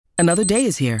Another day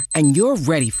is here, and you're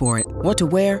ready for it. What to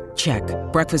wear? Check.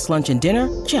 Breakfast, lunch, and dinner?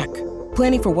 Check.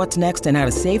 Planning for what's next and how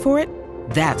to save for it?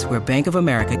 That's where Bank of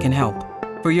America can help.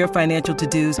 For your financial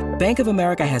to-dos, Bank of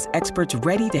America has experts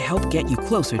ready to help get you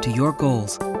closer to your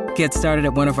goals. Get started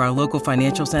at one of our local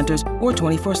financial centers or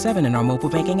 24/7 in our mobile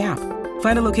banking app.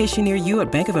 Find a location near you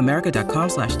at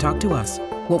bankofamerica.com/talktous.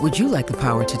 What would you like the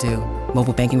power to do?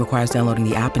 Mobile banking requires downloading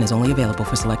the app and is only available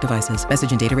for select devices.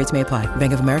 Message and data rates may apply.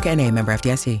 Bank of America N.A., member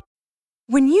FDIC.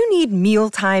 When you need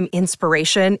mealtime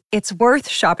inspiration, it's worth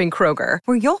shopping Kroger,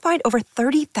 where you'll find over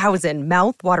 30,000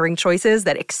 mouth-watering choices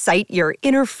that excite your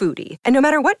inner foodie. And no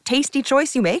matter what tasty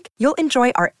choice you make, you'll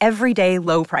enjoy our everyday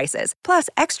low prices, plus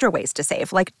extra ways to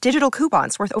save, like digital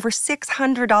coupons worth over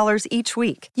 $600 each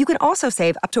week. You can also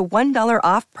save up to $1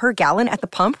 off per gallon at the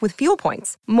pump with fuel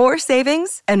points. More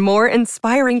savings and more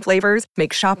inspiring flavors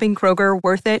make shopping Kroger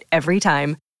worth it every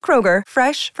time. Kroger,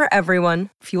 fresh for everyone.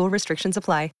 Fuel restrictions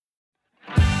apply.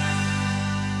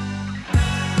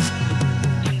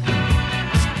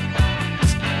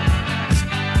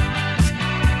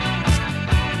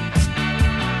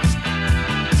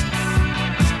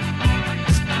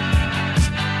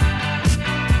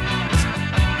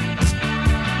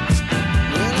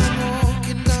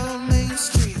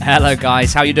 Hello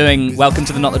guys, how you doing? Welcome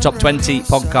to the Not the Top 20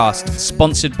 podcast,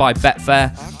 sponsored by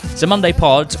Betfair. It's a Monday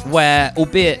pod where,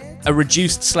 albeit a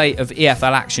reduced slate of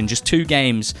EFL action, just 2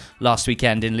 games last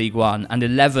weekend in League 1 and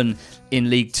 11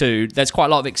 in League 2, there's quite a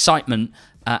lot of excitement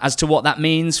as to what that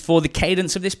means for the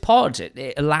cadence of this pod.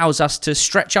 It allows us to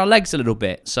stretch our legs a little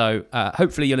bit. So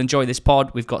hopefully you'll enjoy this pod.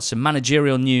 We've got some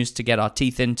managerial news to get our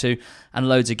teeth into and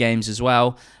loads of games as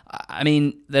well. I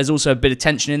mean, there's also a bit of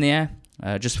tension in the air.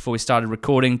 Just before we started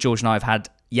recording, George and I have had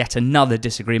yet another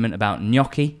disagreement about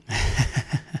gnocchi.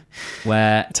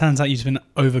 Where it turns out you've been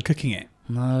overcooking it.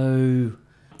 No.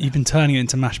 You've been turning it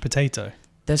into mashed potato.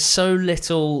 There's so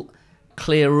little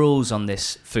clear rules on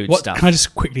this food stuff. Can I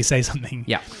just quickly say something?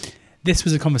 Yeah. This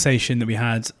was a conversation that we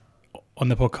had on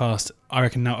the podcast, I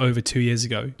reckon now over 2 years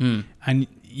ago. And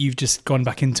you've just gone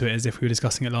back into it as if we were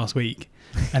discussing it last week.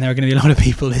 And there are going to be a lot of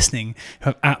people listening who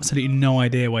have absolutely no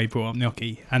idea why you brought up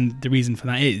gnocchi. And the reason for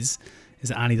that is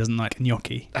that Annie doesn't like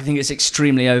gnocchi. I think it's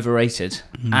extremely overrated.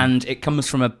 And it comes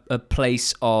from a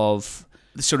place of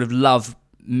sort of love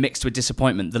mixed with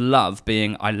disappointment. The love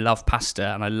being, I love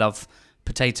pasta and I love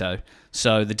potato.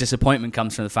 So the disappointment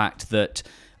comes from the fact that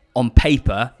on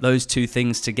paper, those two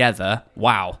things together,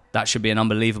 wow, that should be an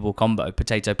unbelievable combo,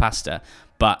 potato pasta.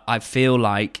 But I feel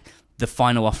like the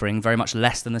final offering very much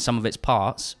less than the sum of its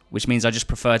parts, which means I just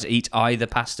prefer to eat either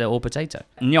pasta or potato.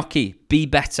 Gnocchi, be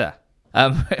better.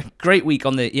 Great week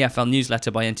on the EFL newsletter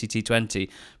by NTT20,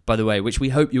 by the way, which we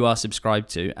hope you are subscribed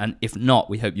to. And if not,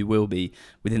 we hope you will be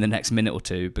within the next minute or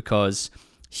two, because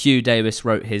Hugh Davis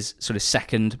wrote his sort of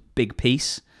second big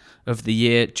piece of the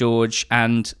year, George.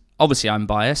 And obviously I'm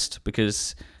biased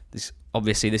because this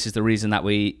is the reason that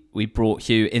we brought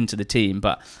Hugh into the team.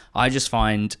 But I just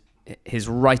find his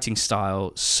writing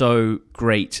style so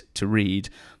great to read,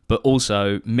 but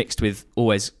also mixed with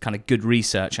always kind of good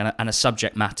research and a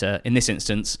subject matter, in this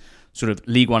instance, sort of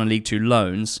League 1 and League 2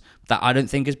 loans, that I don't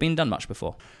think has been done much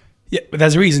before. Yeah, but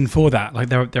there's a reason for that. Like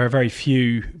there are very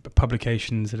few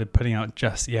publications that are putting out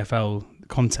just EFL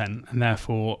content, and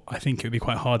therefore I think it would be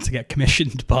quite hard to get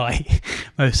commissioned by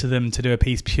most of them to do a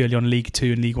piece purely on League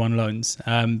 2 and League 1 loans.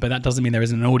 But that doesn't mean there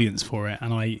isn't an audience for it,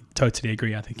 and I totally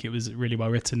agree. I think it was really well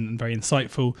written and very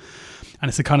insightful, and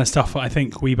it's the kind of stuff that I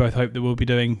think we both hope that we'll be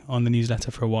doing on the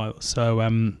newsletter for a while. So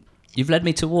you've led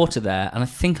me to water there, and I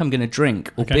think I'm going to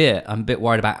drink, albeit I'm a bit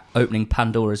worried about opening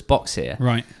Pandora's box here.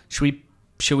 Right.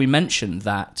 Should we mention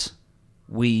that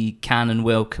we can and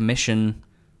will commission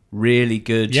really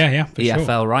good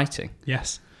EFL writing?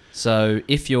 Yes. So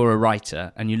if you're a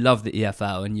writer and you love the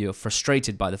EFL and you're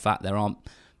frustrated by the fact there aren't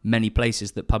many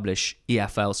places that publish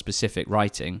EFL specific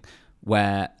writing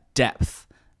where depth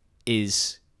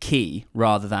is key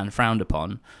rather than frowned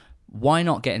upon, why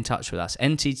not get in touch with us?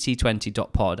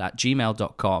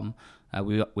 ntt20.pod@gmail.com.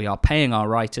 We are paying our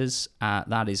writers,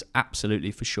 that is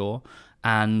absolutely for sure.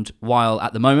 And while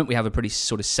at the moment we have a pretty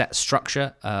sort of set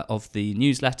structure of the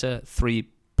newsletter, 3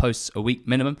 posts a week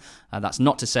minimum, that's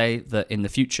not to say that in the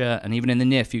future and even in the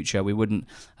near future we wouldn't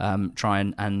try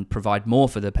and provide more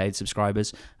for the paid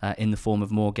subscribers in the form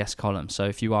of more guest columns. So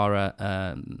if you are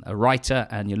a writer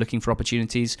and you're looking for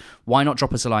opportunities, why not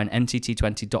drop us a line,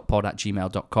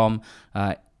 ntt20.pod@gmail.com.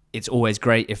 It's always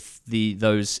great if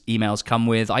those emails come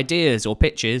with ideas or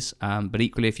pitches, but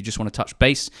equally if you just want to touch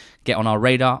base, get on our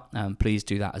radar, please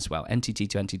do that as well.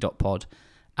 ntt20.pod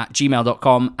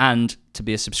gmail.com, and to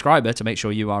be a subscriber to make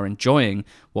sure you are enjoying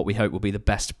what we hope will be the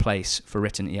best place for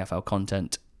written EFL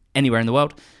content anywhere in the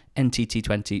world,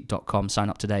 ntt20.com. Sign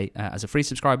up today as a free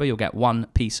subscriber. You'll get one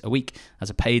piece a week. As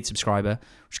a paid subscriber,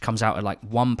 which comes out at like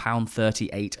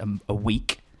 £1.38 a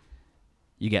week,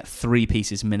 you get 3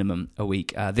 pieces minimum a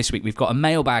week. This week we've got a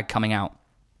mailbag coming out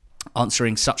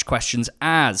answering such questions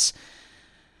as,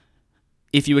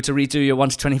 if you were to redo your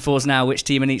 1-24s now, which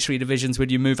team in each 3 divisions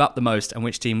would you move up the most, and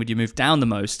which team would you move down the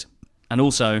most? And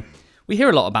also, we hear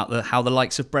a lot about how the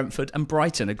likes of Brentford and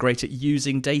Brighton are great at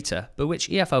using data, but which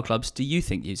EFL clubs do you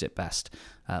think use it best?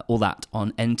 All that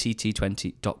on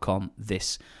ntt20.com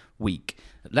this week.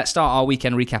 Let's start our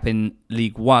weekend recap in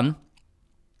League One.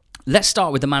 Let's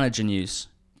start with the manager news,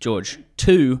 George.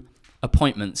 2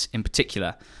 appointments in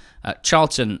particular.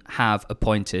 Charlton have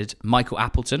appointed Michael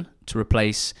Appleton to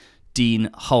replace Dean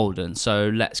Holden. So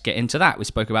let's get into that. We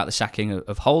spoke about the sacking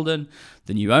of Holden,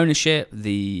 the new ownership,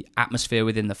 the atmosphere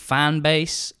within the fan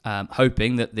base,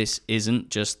 hoping that this isn't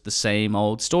just the same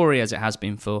old story as it has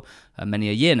been for many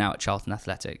a year now at Charlton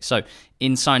Athletic. So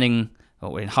in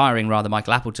hiring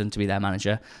Michael Appleton to be their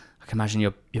manager, I can imagine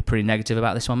you're pretty negative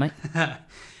about this one, mate.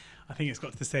 I think it's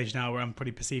got to the stage now where I'm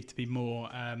probably perceived to be more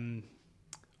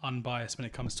unbiased when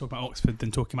it comes to talking about Oxford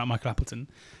than talking about Michael Appleton.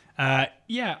 I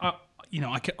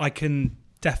can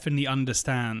definitely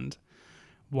understand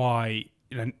why,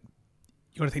 you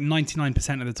got to think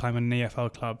 99% of the time when an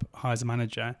EFL club hires a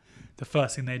manager, the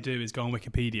first thing they do is go on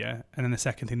Wikipedia, and then the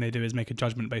second thing they do is make a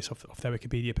judgment based off their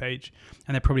Wikipedia page.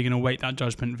 And they're probably going to weight that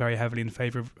judgment very heavily in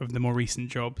favour of the more recent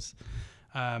jobs.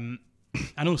 And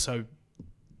also,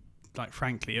 like,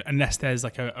 frankly, unless there's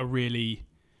like a really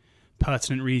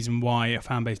pertinent reason why a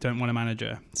fan base don't want a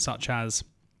manager, such as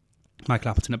Michael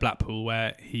Appleton at Blackpool,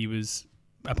 where he was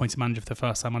appointed manager for the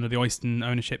first time under the Oyston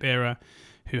ownership era,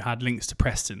 who had links to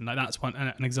Preston. Like, that's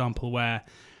an example where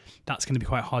that's going to be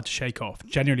quite hard to shake off.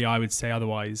 Generally, I would say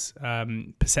otherwise.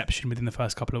 Perception within the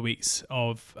first couple of weeks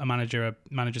of a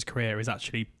manager's career is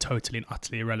actually totally and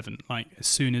utterly irrelevant. Like, as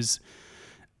soon as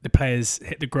the players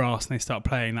hit the grass and they start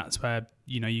playing, that's where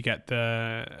you get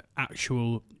the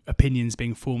actual opinions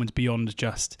being formed beyond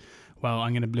just, well,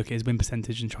 I'm going to look at his win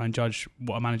percentage and try and judge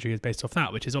what a manager is based off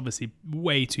that, which is obviously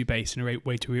way too base and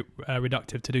way too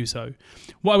reductive to do so.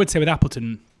 What I would say with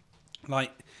Appleton,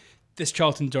 like, this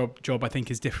Charlton job I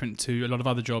think is different to a lot of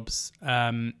other jobs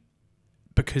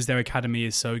because their academy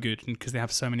is so good and because they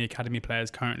have so many academy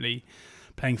players currently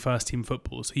playing first team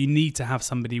football. So you need to have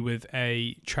somebody with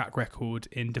a track record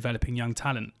in developing young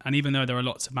talent. And even though there are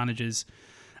lots of managers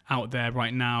out there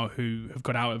right now who have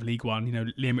got out of League One,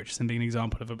 Liam Richardson being an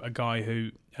example of a guy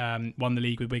who won the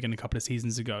league with Wigan a couple of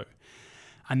seasons ago,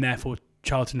 and therefore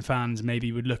Charlton fans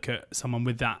maybe would look at someone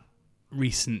with that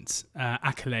recent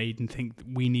accolade and think that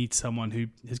we need someone who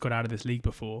has got out of this league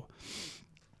before.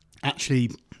 Actually,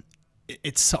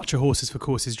 it's such a horses for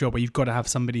courses job where you've got to have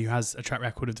somebody who has a track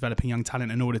record of developing young talent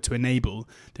in order to enable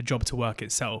the job to work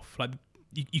itself. Like,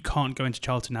 you can't go into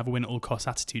Charlton and have a win at all costs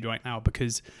attitude right now,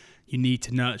 because you need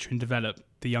to nurture and develop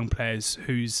the young players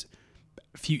whose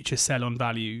future sell-on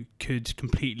value could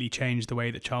completely change the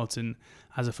way that Charlton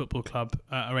as a football club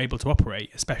are able to operate,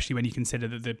 especially when you consider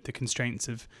that the constraints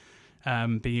of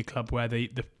being a club where the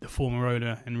former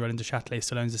owner in Roland de Châtelet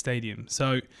still owns the stadium.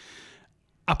 So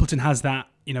Appleton has that,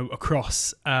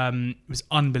 across. It was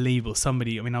unbelievable.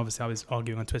 Somebody, obviously I was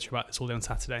arguing on Twitter about this all day on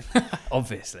Saturday.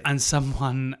 Obviously. And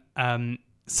someone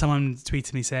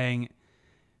tweeted me saying,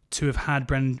 to have had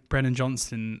Brennan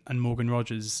Johnson and Morgan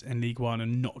Rogers in League One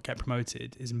and not get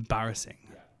promoted is embarrassing.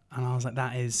 Yeah. And I was like,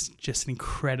 that is just an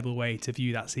incredible way to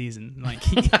view that season. Like,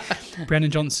 Brennan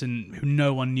Johnson, who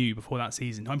no one knew before that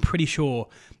season, I'm pretty sure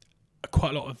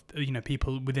quite a lot of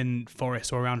people within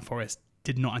Forest or around Forest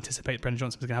did not anticipate Brennan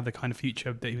Johnson was going to have the kind of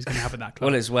future that he was going to have at that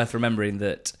club. Well, it's worth remembering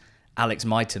that Alex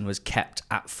Myton was kept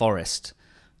at Forest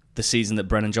the season that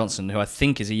Brennan Johnson, who I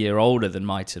think is a year older than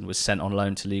Myton, was sent on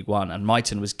loan to League One, and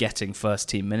Myton was getting first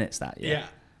team minutes that year. Yeah,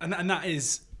 and that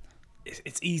is,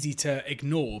 it's easy to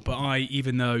ignore, but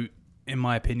even though, in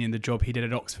my opinion, the job he did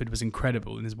at Oxford was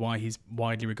incredible and is why he's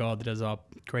widely regarded as our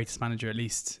greatest manager, at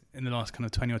least in the last kind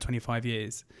of 20 or 25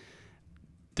 years,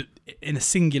 in a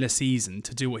singular season,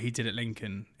 to do what he did at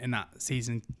Lincoln in that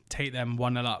season, take them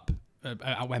 1-0 up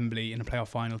at Wembley in a playoff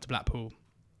final to Blackpool,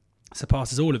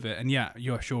 surpasses all of it. And yeah,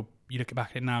 you're sure you look back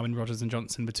at it now, and Rodgers and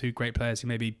Johnson were two great players who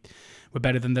maybe were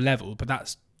better than the level, but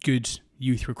that's good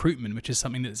youth recruitment, which is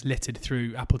something that's littered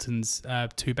through Appleton's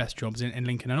 2 best jobs in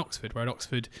Lincoln and Oxford, where at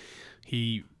Oxford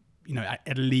he,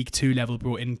 at a League 2 level,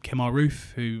 brought in Kemar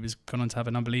Roof, who has gone on to have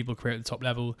an unbelievable career at the top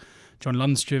level, John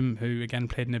Lundstrom, who again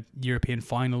played in a European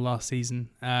final last season.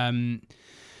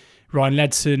 Ryan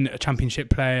Ledson, a Championship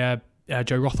player,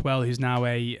 Joe Rothwell, who's now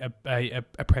a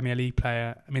Premier League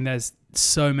player. I mean, there's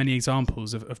so many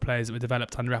examples of players that were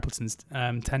developed under Appleton's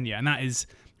tenure, and that is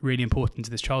really important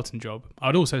to this Charlton job. I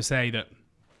would also say that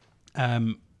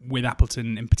with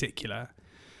Appleton in particular,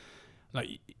 like,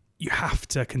 you have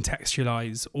to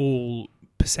contextualise all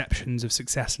perceptions of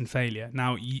success and failure.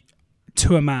 Now,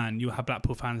 to a man, you'll have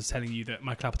Blackpool fans telling you that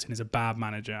Michael Appleton is a bad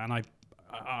manager, and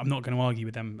I'm not going to argue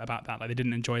with them about that. Like, they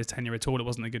didn't enjoy his tenure at all. It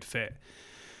wasn't a good fit.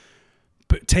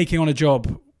 But taking on a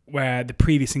job where the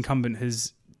previous incumbent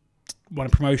has won a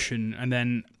promotion and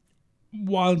then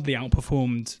wildly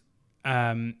outperformed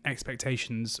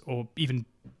expectations or even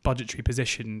budgetary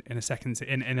position in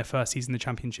a first season in the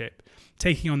Championship,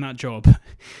 taking on that job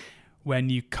when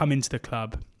you come into the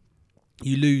club,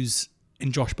 you lose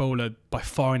in Josh Bowler by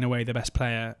far and away the best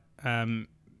player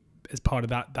as part of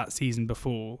that season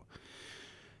before,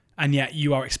 and yet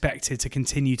you are expected to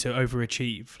continue to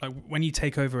overachieve. Like, when you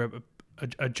take over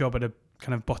a job at a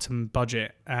kind of bottom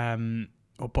budget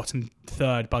or bottom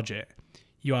third budget,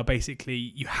 you are basically,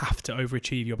 you have to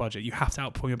overachieve your budget. You have to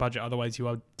outperform your budget, otherwise you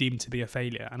are deemed to be a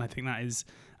failure. And I think that is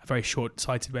a very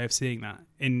short-sighted way of seeing that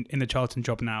in the Charlton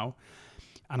job now.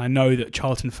 And I know that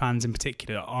Charlton fans in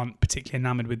particular aren't particularly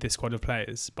enamoured with this squad of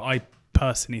players, but I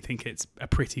personally think it's a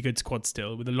pretty good squad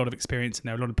still, with a lot of experience in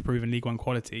there, a lot of proven League One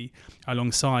quality,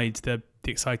 alongside the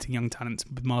exciting young talents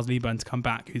with Miles Leaburn to come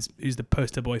back, who's the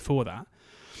poster boy for that.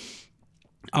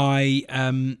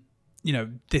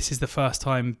 This is the first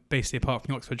time, basically apart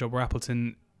from the Oxford job, where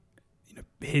Appleton,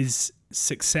 his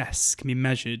success can be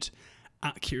measured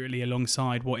accurately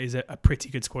alongside what is a pretty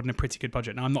good squad and a pretty good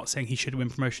budget. Now, I'm not saying he should win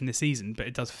promotion this season, but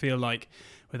it does feel like,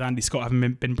 with Andy Scott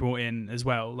having been brought in as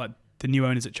well, like, the new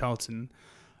owners at Charlton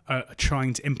are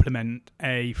trying to implement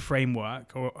a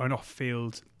framework or an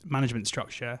off-field management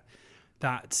structure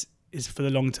that is for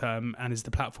the long term and is the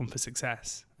platform for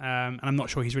success. And I'm not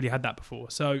sure he's really had that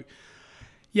before. So,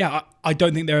 yeah, I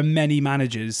don't think there are many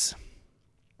managers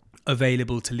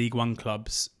available to League One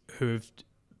clubs who have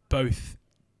both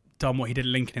done what he did at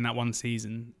Lincoln in that one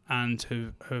season and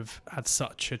who have had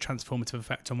such a transformative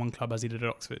effect on one club as he did at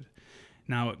Oxford.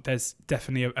 Now, there's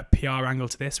definitely a PR angle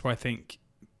to this where I think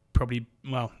probably,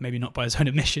 well, maybe not by his own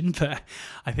admission, but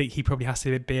I think he probably has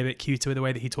to be a bit cuter with the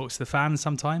way that he talks to the fans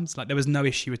sometimes. Like, there was no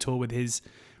issue at all with his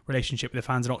relationship with the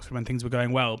fans at Oxford when things were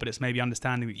going well, but it's maybe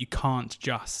understanding that you can't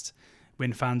just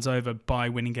win fans over by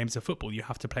winning games of football. You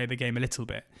have to play the game a little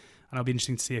bit. And it'll be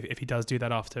interesting to see if he does do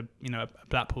that after,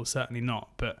 Blackpool, certainly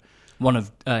not. But one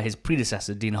of his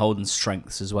predecessor, Dean Holden's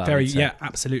strengths as well. Yeah,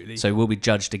 absolutely. So we'll be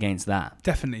judged against that.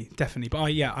 Definitely.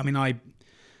 But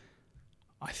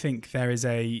I think there is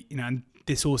and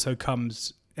this also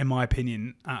comes, in my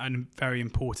opinion, at a very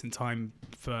important time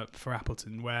for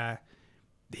Appleton, where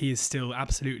he is still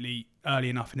absolutely early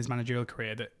enough in his managerial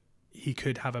career that he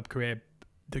could have a career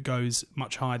that goes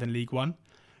much higher than League One.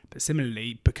 But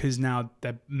similarly, because now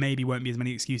there maybe won't be as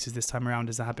many excuses this time around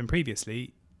as there have been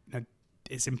previously,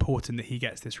 it's important that he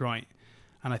gets this right.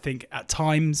 And I think at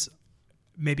times,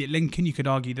 maybe at Lincoln, you could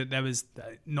argue that there was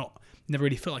never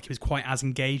really felt like he was quite as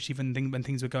engaged, even when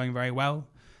things were going very well.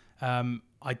 I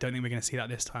don't think we're going to see that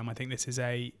this time. I think this is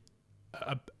a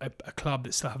club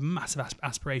that still have massive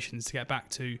aspirations to get back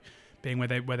to being where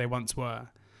they once were.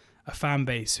 A fan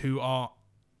base who are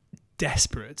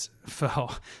desperate for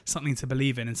something to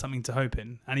believe in and something to hope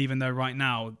in. And even though right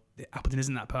now Appleton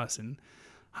isn't that person,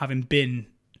 having been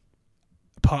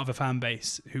part of a fan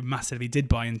base who massively did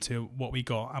buy into what we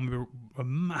got, and we were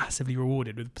massively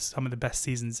rewarded with some of the best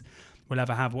seasons we'll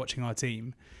ever have watching our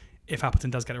team. If Appleton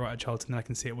does get it right at Charlton, then I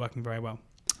can see it working very well.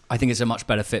 I think it's a much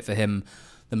better fit for him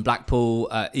than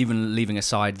Blackpool, even leaving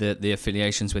aside the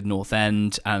affiliations with North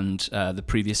End and the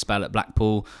previous spell at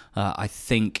Blackpool. I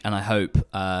think and I hope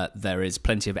there is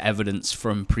plenty of evidence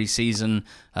from pre-season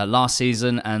last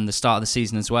season and the start of the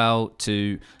season as well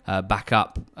to back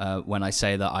up when I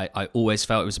say that I always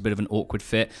felt it was a bit of an awkward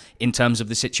fit in terms of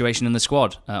the situation in the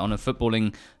squad on a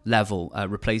footballing level,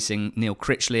 replacing Neil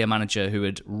Critchley, a manager who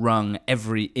had wrung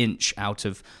every inch out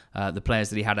of the players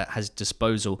that he had at his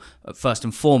disposal, first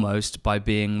and foremost by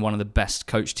being one of the best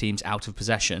coach teams out of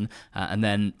possession, and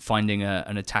then finding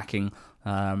an attacking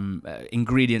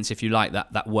ingredients, if you like,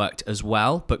 that worked as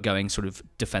well, but going sort of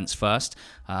defence first.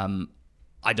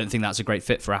 I don't think that's a great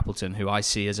fit for Appleton, who I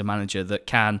see as a manager that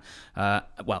can,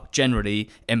 generally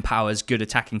empowers good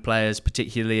attacking players,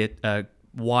 particularly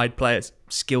wide players,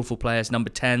 skillful players, number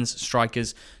 10s,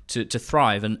 strikers to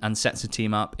thrive and sets the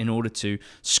team up in order to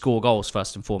score goals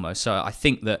first and foremost. So I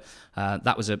think that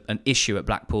that was an issue at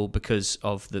Blackpool because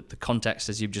of the context,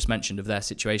 as you've just mentioned, of their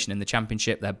situation in the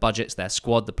Championship, their budgets, their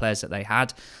squad, the players that they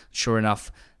had. Sure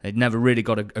enough, they'd never really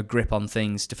got a grip on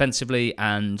things defensively,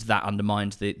 and that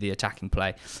undermined the attacking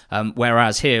play.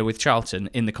 Whereas here with Charlton,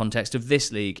 in the context of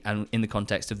this league and in the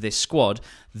context of this squad,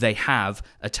 they have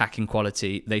attacking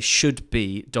quality. They should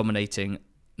be dominating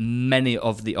many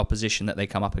of the opposition that they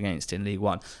come up against in League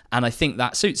One. And I think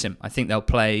that suits him. I think they'll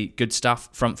play good stuff,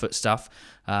 front foot stuff.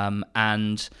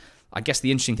 And I guess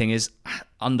the interesting thing is,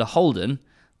 under Holden,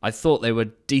 I thought they were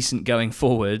decent going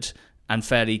forward and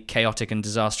fairly chaotic and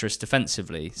disastrous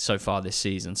defensively so far this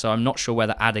season. So I'm not sure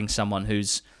whether adding someone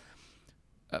who's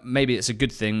maybe it's a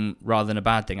good thing rather than a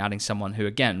bad thing, adding someone who,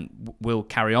 again, will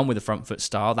carry on with the front foot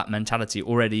style, that mentality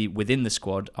already within the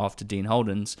squad after Dean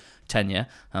Holden's tenure,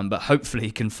 but hopefully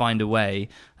he can find a way,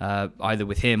 either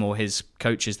with him or his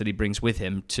coaches that he brings with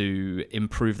him, to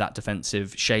improve that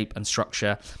defensive shape and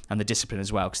structure and the discipline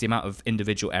as well, because the amount of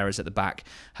individual errors at the back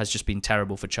has just been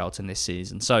terrible for Charlton this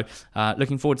season. So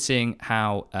looking forward to seeing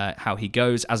how he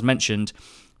goes. As mentioned,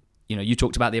 you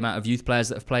talked about the amount of youth players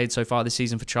that have played so far this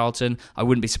season for Charlton. I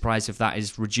wouldn't be surprised if that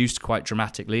is reduced quite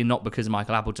dramatically, not because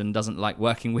Michael Appleton doesn't like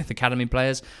working with academy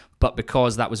players, but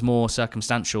because that was more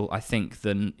circumstantial, I think,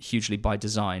 than hugely by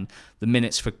design. The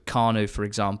minutes for Kanu, for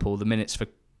example, the minutes for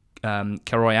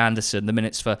Karoy Anderson, the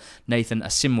minutes for Nathan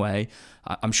Asimwe,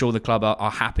 I'm sure the club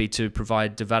are happy to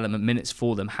provide development minutes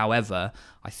for them. However,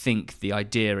 I think the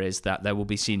idea is that there will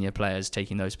be senior players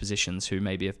taking those positions who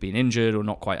maybe have been injured or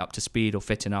not quite up to speed or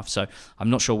fit enough. So I'm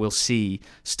not sure we'll see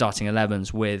starting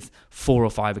 11s with 4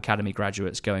 or 5 academy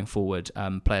graduates going forward,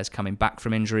 players coming back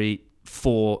from injury,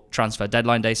 4 transfer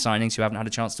deadline day signings who haven't had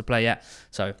a chance to play yet.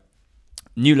 So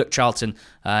new look Charlton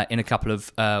in a couple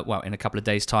of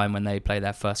days' time when they play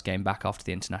their first game back after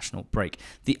the international break.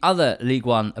 The other League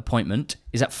One appointment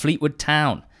is at Fleetwood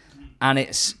Town, and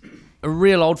it's a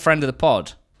real old friend of the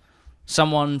pod,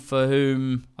 someone for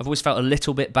whom I've always felt a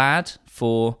little bit bad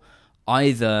for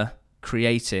either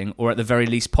creating or at the very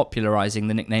least popularising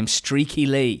the nickname Streaky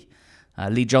Lee.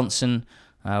 Lee Johnson,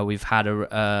 we've had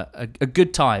a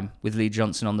good time with Lee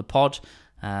Johnson on the pod.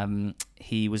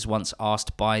 He was once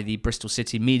asked by the Bristol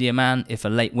City media man if a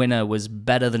late winner was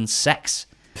better than sex.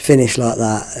 Finish like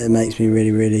that, it makes me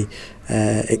really, really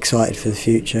excited for the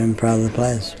future and proud of the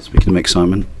players. Speaking of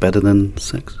excitement, better than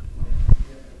sex?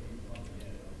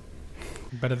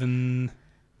 Better than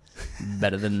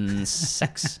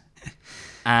sex.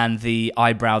 And the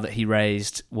eyebrow that he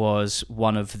raised was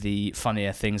one of the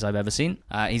funnier things I've ever seen.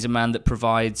 He's a man that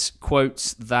provides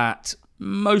quotes that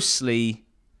mostly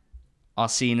are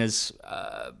seen as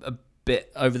a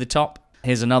bit over the top.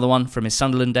 Here's another one from his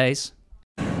Sunderland days.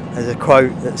 There's a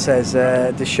quote that says,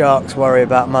 "The sharks worry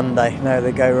about Monday." No,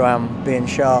 they go around being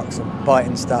sharks and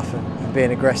biting stuff and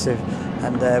being aggressive,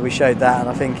 and we showed that, and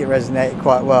I think it resonated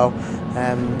quite well.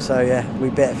 So yeah, we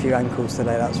bit a few ankles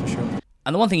today, that's for sure.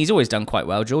 And the one thing he's always done quite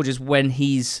well, George, is when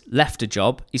he's left a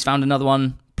job, he's found another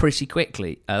one pretty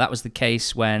quickly. That was the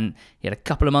case when he had a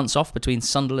couple of months off between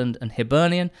Sunderland and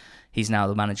Hibernian. He's now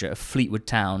the manager of Fleetwood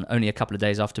Town, only a couple of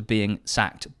days after being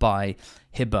sacked by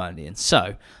Hibernian.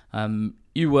 So,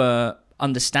 you were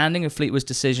understanding of Fleetwood's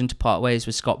decision to part ways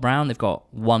with Scott Brown. They've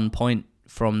got 1 point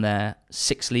from their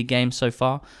 6 league games so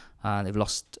far. They've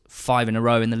lost 5 in a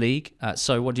row in the league.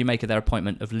 So what do you make of their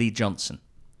appointment of Lee Johnson?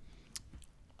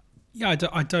 Yeah,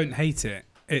 I don't hate it.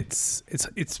 It's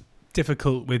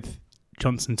difficult with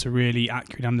Johnson to really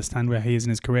accurately understand where he is in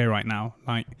his career right now.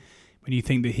 Like, when you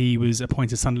think that he was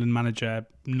appointed Sunderland manager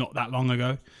not that long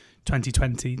ago,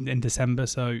 2020 in December,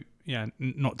 so yeah,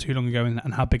 not too long ago,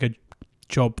 and how big a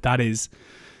job that is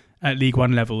at League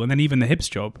One level, and then even the Hibs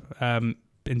job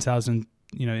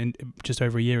in just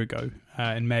over a year ago,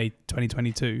 in May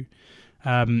 2022.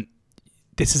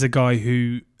 This is a guy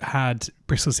who had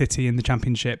Bristol City in the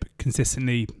Championship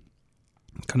consistently,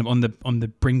 kind of on the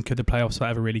brink of the playoffs without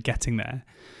ever really getting there.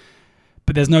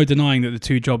 But there's no denying that the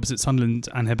 2 jobs at Sunderland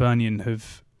and Hibernian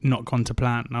have not gone to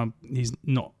plan. Now, he's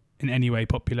not in any way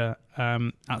popular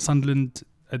at Sunderland.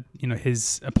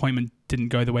 His appointment didn't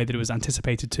go the way that it was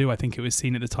anticipated to. I think it was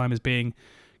seen at the time as being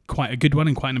quite a good one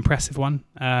and quite an impressive one.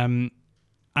 And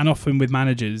often with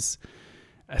managers,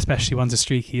 especially ones as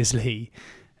streaky as Lee,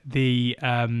 the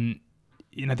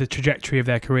trajectory of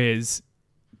their careers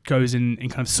goes in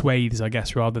kind of swathes, I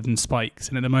guess, rather than spikes.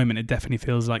 And at the moment, it definitely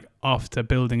feels like after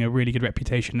building a really good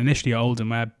reputation initially at Oldham,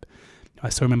 where I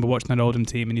still remember watching that Oldham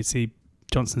team and you'd see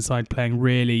Johnson's side playing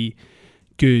really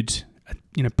good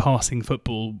passing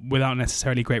football without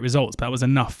necessarily great results. But that was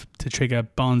enough to trigger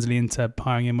Barnsley into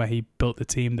hiring him, where he built the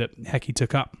team that Hecky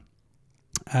took up.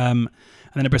 And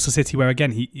then at Bristol City, where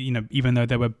again, he, even though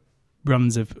there were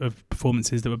runs of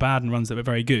performances that were bad and runs that were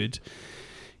very good,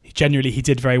 generally he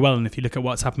did very well. And if you look at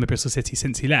what's happened with Bristol City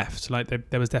since he left,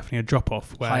 there was definitely a drop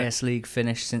off. Highest league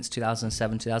finish since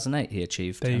 2007-2008 he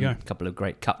achieved. There you go. A couple of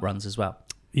great cup runs as well.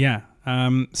 Yeah.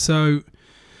 I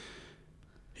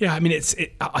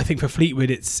think for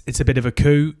Fleetwood it's a bit of a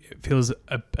coup. It feels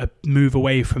a move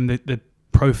away from the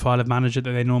profile of manager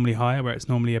that they normally hire, where it's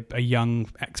normally a young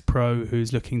ex-pro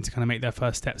who's looking to kind of make their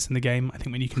first steps in the game. I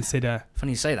think when you consider...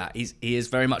 Funny you say that. He is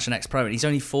very much an ex-pro, and he's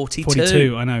only 42.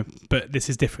 42, I know. But this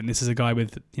is different. This is a guy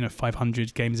with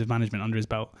 500 games of management under his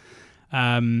belt.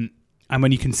 And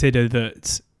when you consider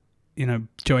that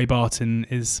Joey Barton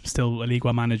is still a League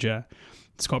One manager,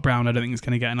 Scott Brown I don't think is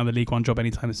going to get another League One job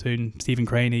anytime soon. Stephen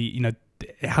Craney,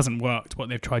 it hasn't worked what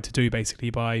they've tried to do basically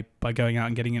by going out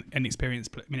and getting an experience.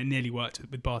 It nearly worked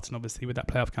with Barton, obviously, with that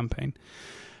playoff campaign.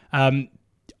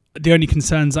 The only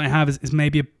concerns I have is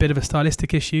maybe a bit of a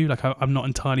stylistic issue. I'm not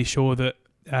entirely sure that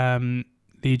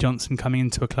Lee Johnson coming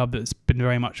into a club that's been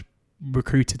very much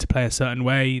recruited to play a certain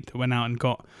way, that went out and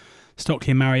got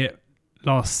Stockley and Marriott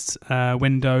last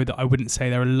window, that I wouldn't say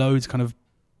there are loads kind of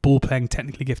ball-playing,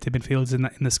 technically gifted midfielders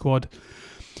in the squad.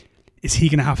 Is he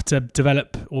going to have to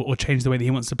develop or change the way that he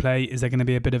wants to play? Is there going to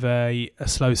be a bit of a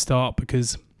slow start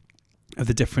because of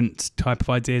the different type of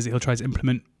ideas that he'll try to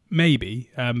implement?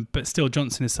 Maybe. But still,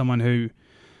 Johnson is someone who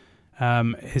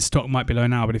his stock might be low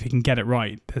now, but if he can get it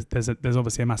right, there's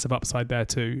obviously a massive upside there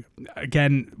too.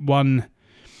 Again, one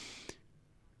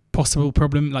possible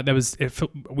problem,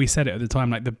 we said it at the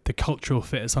time, the cultural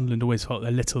fit at Sunderland always felt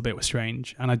a little bit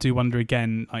strange, and I do wonder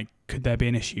again, could there be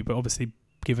an issue? But obviously,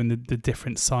 given the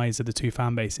different size of the two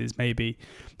fan bases, maybe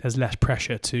there's less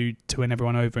pressure to win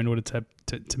everyone over in order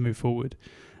to move forward.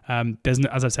 As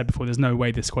I've said before, there's no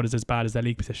way this squad is as bad as their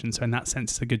league position, so in that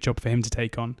sense it's a good job for him to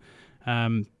take on,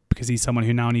 because he's someone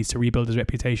who now needs to rebuild his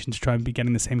reputation to try and be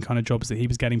getting the same kind of jobs that he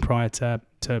was getting prior to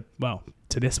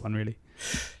this one, really.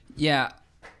 Yeah.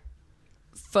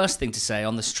 First thing to say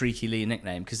on the Streaky Lee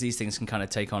nickname, because these things can kind of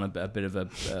take on a bit of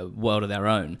a world of their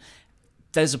own.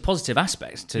 There's a positive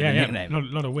aspect to the nickname. A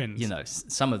lot of wins.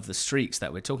 Some of the streaks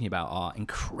that we're talking about are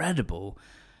incredible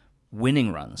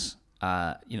winning runs,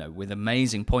 with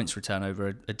amazing points return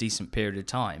over a decent period of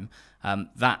time.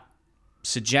 That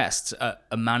suggests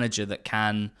a manager that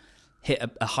can hit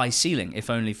a high ceiling, if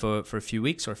only for a few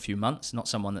weeks or a few months, not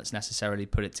someone that's necessarily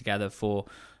put it together for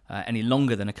any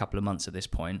longer than a couple of months at this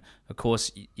point. Of course,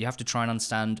 you have to try and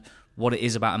understand what it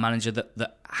is about a manager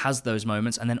that has those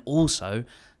moments, and then also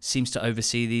seems to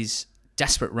oversee these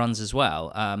desperate runs as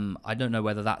well. I don't know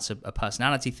whether that's a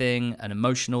personality thing, an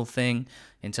emotional thing,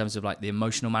 in terms of the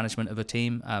emotional management of a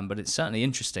team, but it's certainly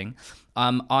interesting.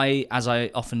 I, as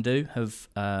I often do, have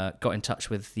got in touch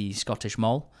with the Scottish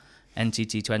Mole,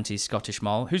 NTT20 Scottish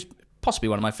Mole, who's possibly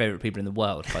one of my favourite people in the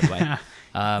world, by the way.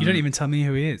 You don't even tell me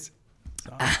who he is.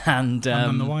 And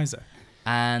I'm the wiser.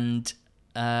 And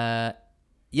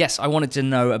yes, I wanted to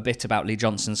know a bit about Lee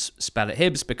Johnson's spell at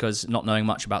Hibs, because not knowing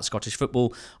much about Scottish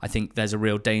football, I think there's a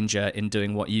real danger in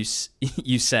doing what you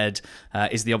said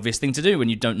is the obvious thing to do when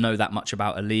you don't know that much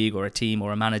about a league or a team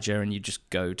or a manager, and you just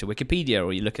go to Wikipedia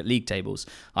or you look at league tables.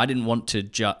 I didn't want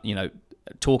to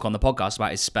talk on the podcast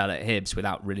about his spell at Hibs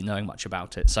without really knowing much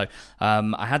about it. So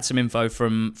I had some info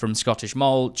from Scottish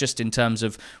Mole, just in terms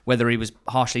of whether he was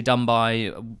harshly done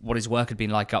by, what his work had been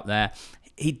like up there.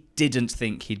 He didn't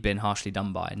think he'd been harshly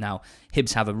done by. Now,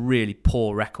 Hibs have a really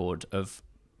poor record of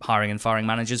hiring and firing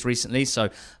managers recently, so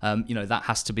that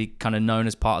has to be kind of known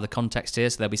as part of the context here.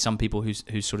 So there'll be some people who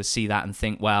sort of see that and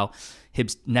think, well,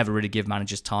 Hibs never really give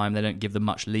managers time, they don't give them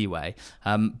much leeway.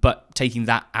 But taking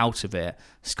that out of it,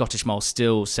 Scottish Mole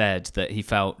still said that he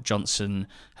felt Johnson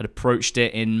had approached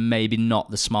it in maybe not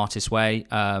the smartest way,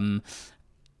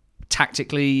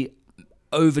 tactically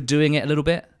overdoing it a little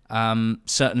bit.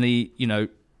 Certainly,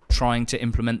 trying to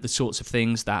implement the sorts of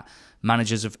things that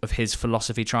managers of his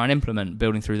philosophy try and implement,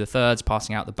 building through the thirds,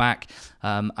 passing out the back.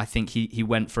 I think he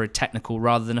went for a technical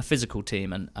rather than a physical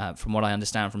team, and from what I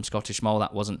understand from Scottish Mole,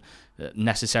 that wasn't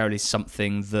necessarily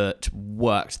something that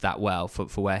worked that well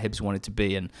for where Hibs wanted to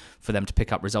be and for them to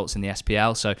pick up results in the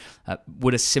SPL. So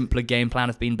would a simpler game plan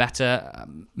have been better?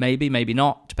 Maybe, maybe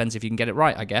not. Depends if you can get it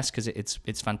right, I guess, because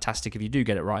it's fantastic if you do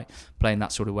get it right, playing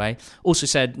that sort of way. Also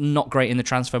said not great in the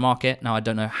transfer market. Now, I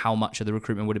don't know how much of the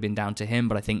recruitment would have been down to him,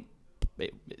 but I think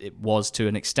it was to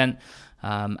an extent.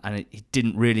 And he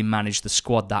didn't really manage the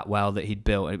squad that well that he'd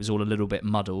built. It was all a little bit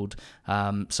muddled.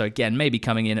 So again, maybe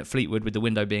coming in at Fleetwood with the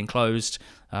window being closed,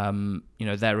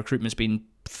 their recruitment's been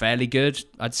fairly good,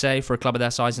 I'd say, for a club of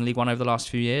their size in League One over the last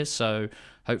few years. So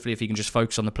hopefully if he can just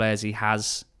focus on the players he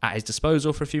has at his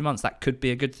disposal for a few months, that could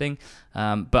be a good thing.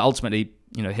 But ultimately,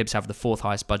 Hibs have the 4th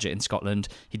highest budget in Scotland.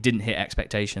 He didn't hit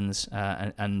expectations,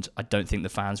 and I don't think the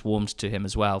fans warmed to him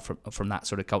as well from that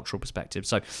sort of cultural perspective.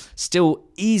 So still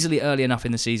easily early enough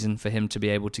in the season for him to be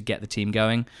able to get the team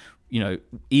going,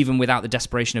 even without the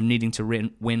desperation of needing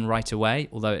to win right away,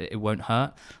 although it won't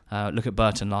hurt. Look at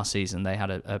Burton last season. They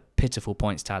had a pitiful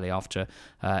points tally after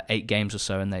 8 games or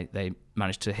so, and they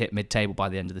managed to hit mid-table by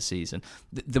the end of the season.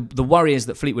 The worry is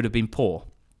that Fleetwood have been poor.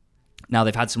 Now,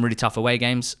 they've had some really tough away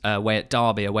games, away at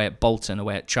Derby, away at Bolton,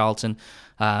 away at Charlton,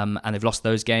 and they've lost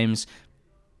those games.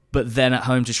 But then at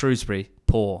home to Shrewsbury,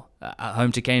 poor. At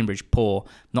home to Cambridge, poor.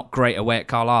 Not great away at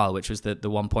Carlisle, which was the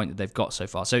 1 point that they've got so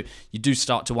far. So you do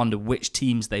start to wonder which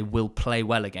teams they will play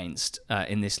well against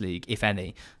in this league, if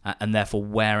any, and therefore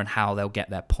where and how they'll get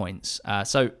their points.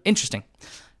 So interesting.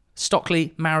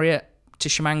 Stockley, Marriott,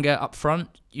 Tishimanga up front.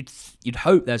 You'd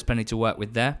hope there's plenty to work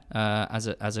with there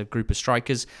as a group of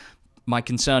strikers. My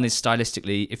concern is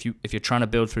stylistically, if you're trying to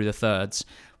build through the thirds,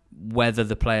 whether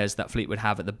the players that Fleetwood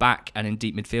have at the back and in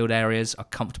deep midfield areas are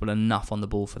comfortable enough on the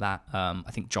ball for that. I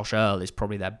think Josh Earl is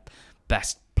probably their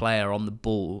best player on the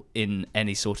ball in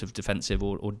any sort of defensive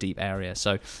or deep area.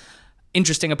 So,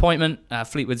 interesting appointment.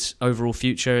 Fleetwood's overall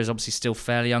future is obviously still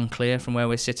fairly unclear from where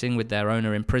we're sitting with their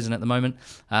owner in prison at the moment.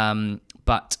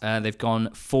 But they've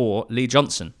gone for Lee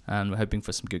Johnson, and we're hoping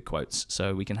for some good quotes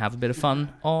so we can have a bit of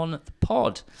fun on the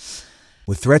pod.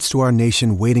 With threats to our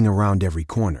nation waiting around every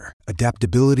corner,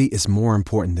 adaptability is more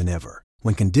important than ever.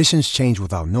 When conditions change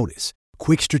without notice,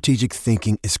 quick strategic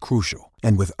thinking is crucial.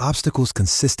 And with obstacles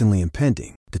consistently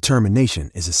impending, determination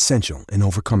is essential in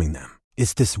overcoming them.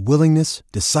 It's this willingness,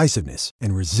 decisiveness,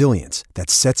 and resilience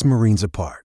that sets Marines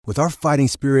apart. With our fighting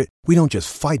spirit, we don't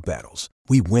just fight battles,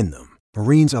 we win them.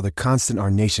 Marines are the constant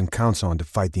our nation counts on to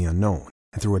fight the unknown.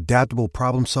 And through adaptable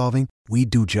problem solving, we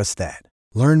do just that.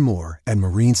 Learn more at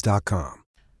marines.com.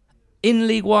 In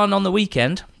League One on the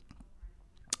weekend,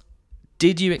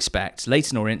 did you expect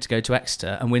Leyton Orient to go to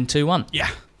Exeter and win 2-1?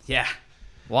 Yeah.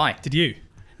 Why? Did you?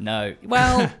 No.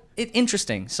 Well,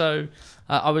 interesting. So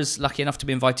I was lucky enough to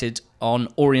be invited on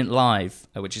Orient Live,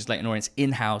 which is Leyton Orient's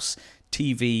in-house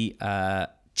TV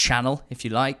channel, if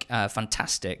you like.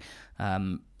 Fantastic.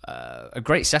 A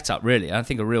great setup, really. I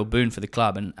think a real boon for the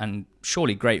club and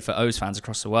surely great for O's fans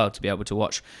across the world to be able to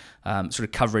watch sort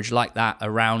of coverage like that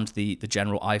around the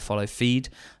general iFollow feed.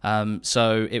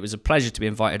 So it was a pleasure to be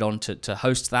invited on to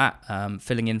host that,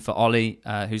 filling in for Ollie,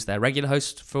 who's their regular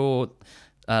host for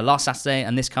last Saturday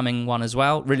and this coming one as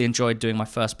well. Really enjoyed doing my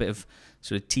first bit of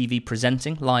sort of TV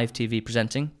presenting, live TV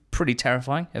presenting. Pretty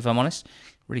terrifying, if I'm honest.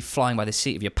 Really flying by the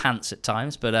seat of your pants at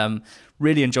times, but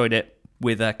really enjoyed it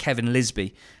with Kevin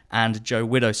Lisby and Joe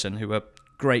Widowson, who are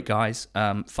great guys.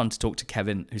 Fun to talk to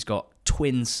Kevin, who's got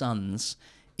twin sons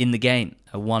in the game.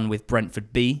 One with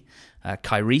Brentford B,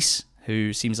 Kyrese,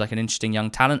 who seems like an interesting young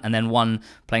talent, and then one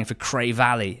playing for Cray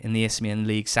Valley in the Isthmian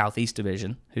League South East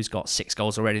Division, who's got 6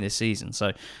 goals already this season.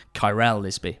 So Kyrell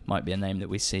Lisby might be a name that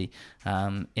we see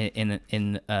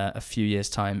in a few years'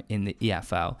 time in the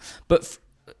EFL. But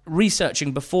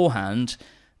researching beforehand,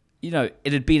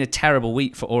 it had been a terrible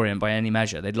week for Orient by any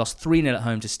measure. They'd lost 3-0 at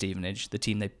home to Stevenage, the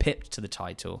team they pipped to the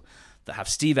title, that have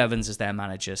Steve Evans as their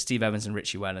manager. Steve Evans and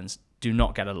Richie Wellens do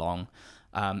not get along.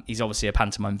 He's obviously a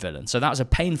pantomime villain. So that was a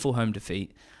painful home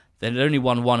defeat. They'd only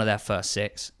won 1 of their first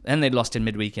 6. Then they'd lost in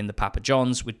midweek in the Papa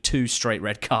John's with 2 straight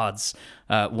red cards,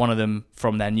 one of them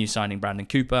from their new signing, Brandon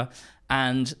Cooper.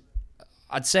 And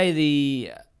I'd say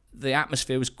the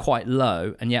atmosphere was quite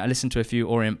low, and yet I listened to a few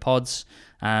Orient pods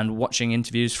and watching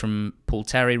interviews from Paul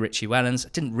Terry, Richie Wellens. I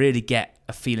didn't really get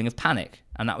a feeling of panic,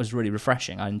 and that was really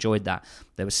refreshing. I enjoyed that.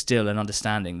 There was still an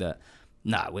understanding that,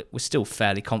 we're still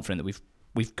fairly confident that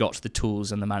we've got the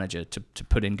tools and the manager to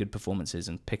put in good performances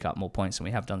and pick up more points than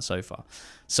we have done so far.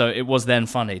 So it was then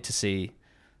funny to see,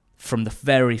 from the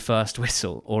very first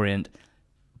whistle, Orient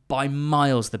by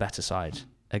miles the better side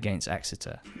against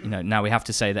Exeter. Now we have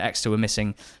to say that Exeter were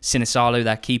missing Sinisalu,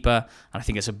 their keeper, and I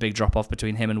think it's a big drop-off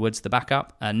between him and Woods, the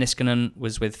backup. Niskanen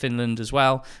was with Finland as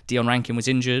well. Dion Rankin was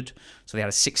injured, so they had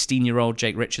a 16-year-old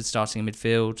Jake Richards starting in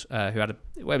midfield, who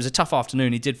it was a tough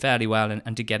afternoon. He did fairly well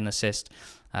and did get an assist.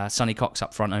 Sonny Cox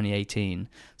up front, only 18.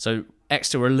 So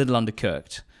Exeter were a little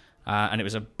undercooked, and it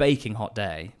was a baking hot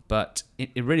day, but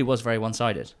it really was very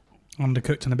one-sided.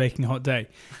 Undercooked on a baking hot day.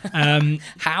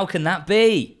 How can that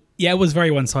be? Yeah, it was very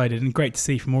one-sided and great to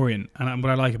see from Orient. And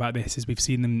what I like about this is we've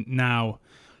seen them now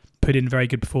put in very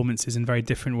good performances in very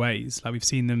different ways. Like we've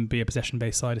seen them be a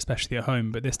possession-based side, especially at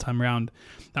home. But this time around,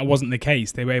 that wasn't the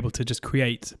case. They were able to just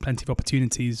create plenty of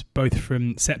opportunities, both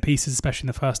from set pieces, especially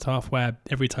in the first half, where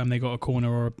every time they got a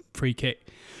corner or a free kick,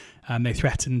 they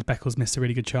threatened. Beckles missed a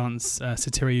really good chance.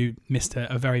 Satiriou missed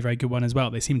a very, very good one as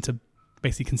well. They seemed to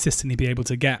basically consistently be able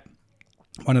to get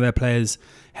one of their players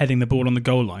heading the ball on the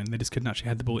goal line. They just couldn't actually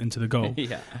head the ball into the goal.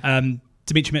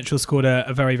 Dimitri Mitchell scored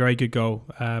a very, very good goal.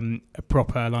 A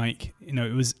proper,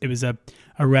 it was a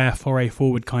rare foray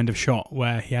forward kind of shot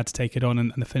where he had to take it on,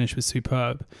 and the finish was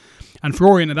superb. And for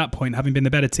Orient at that point, having been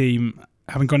the better team,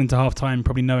 having gone into half-time,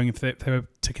 probably knowing if they were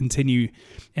to continue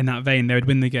in that vein, they would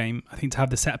win the game. I think to have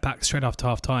the setback straight after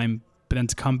half-time, but then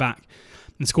to come back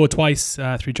and score twice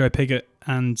through Joe Pigott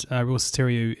and Will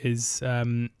Satiriou is...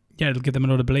 it'll give them a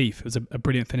lot of belief. It was a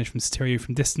brilliant finish from Satiriou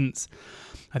from distance.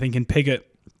 I think in Pigott,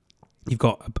 you've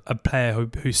got a player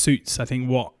who suits, I think,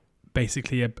 what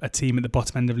basically a team at the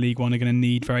bottom end of League One are going to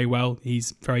need very well.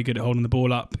 He's very good at holding the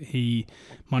ball up. He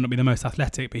might not be the most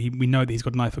athletic, but we know that he's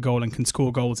got an eye for goal and can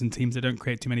score goals in teams that don't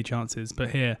create too many chances. But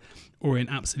here,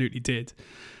 Orient absolutely did.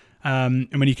 And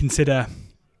when you consider...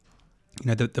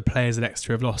 the players that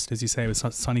Exeter have lost, as you say, with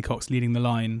Sonny Cox leading the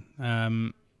line,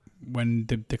 when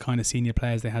the kind of senior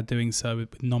players they had doing so,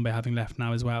 with Nombe having left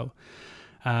now as well,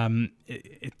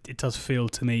 it does feel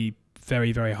to me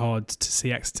very, very hard to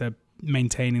see Exeter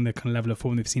maintaining the kind of level of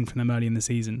form they've seen from them early in the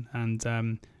season. And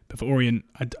but for Orient,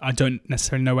 I don't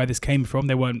necessarily know where this came from.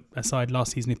 They weren't a side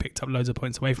last season who picked up loads of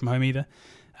points away from home either.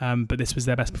 But this was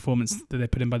their best performance that they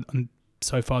put in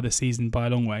so far this season by a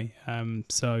long way.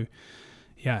 Things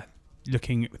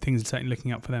are certainly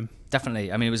looking up for them.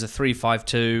 Definitely. I mean, it was a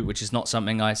 3-5-2, which is not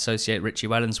something I associate Richie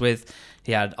Wellens with.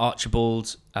 He had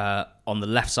Archibald on the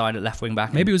left side at left wing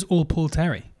back. Maybe it was all Paul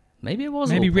Terry. Maybe it was.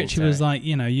 Maybe all Richie Paul Terry. was like,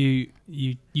 you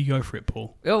go for it,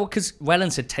 Paul. Oh, because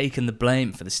Wellens had taken the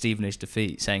blame for the Stevenage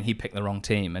defeat, saying he picked the wrong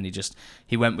team, and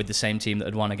he went with the same team that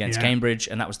had won against Cambridge,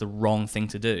 and that was the wrong thing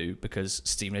to do because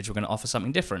Stevenage were going to offer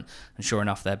something different. And sure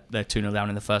enough, they're 2-0 down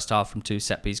in the first half from 2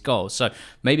 set-piece goals. So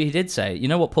maybe he did say, you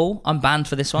know what, Paul, I'm banned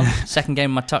for this one. Second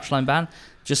game of my touchline ban.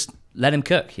 Just let him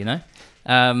cook, Either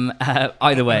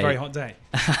way. A very hot day.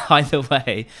 Either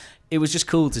way, it was just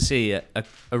cool to see a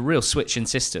real switch in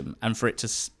system and for it to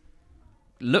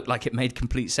look like it made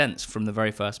complete sense from the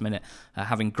very first minute,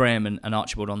 having Graham and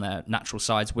Archibald on their natural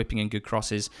sides, whipping in good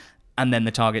crosses, and then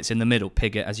the targets in the middle.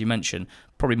 Pigott, as you mentioned,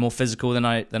 probably more physical than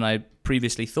I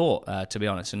previously thought, to be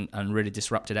honest, and really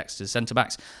disrupted Exeter's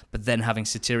centre-backs. But then having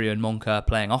Satiriou and Moncur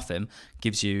playing off him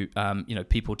gives you,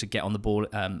 people to get on the ball,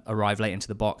 arrive late into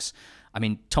the box. I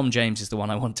mean, Tom James is the one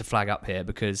I want to flag up here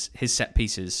because his set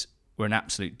pieces were an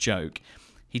absolute joke.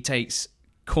 He takes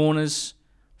corners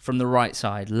from the right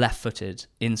side, left-footed,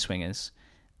 in-swingers,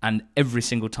 and every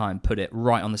single time put it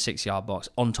right on the 6-yard box,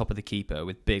 on top of the keeper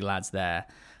with big lads there.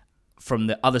 From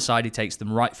the other side, he takes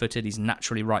them right-footed. He's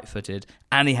naturally right-footed,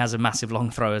 and he has a massive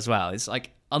long throw as well. It's like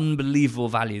unbelievable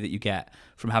value that you get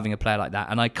from having a player like that.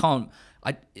 And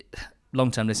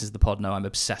long-term listeners to the pod know I'm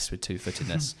obsessed with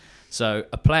two-footedness. So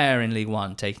a player in League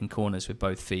One taking corners with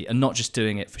both feet and not just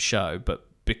doing it for show, but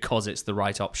because it's the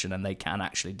right option and they can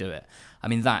actually do it. I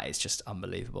mean, that is just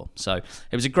unbelievable. So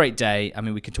it was a great day. I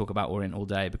mean, we could talk about Orient all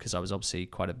day because I was obviously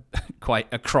quite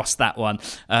across that one.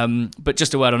 But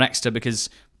just a word on Exeter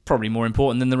because probably more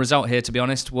important than the result here, to be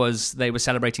honest, was they were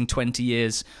celebrating 20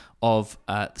 years of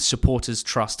supporters'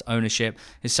 trust ownership.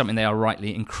 It's something they are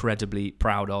rightly incredibly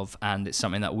proud of, and it's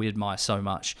something that we admire so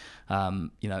much.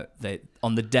 On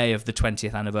the day of the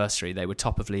 20th anniversary, they were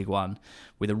top of League One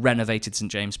with a renovated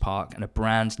St James Park and a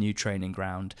brand new training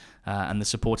ground, and the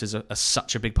supporters are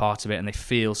such a big part of it, and they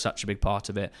feel such a big part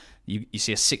of it. You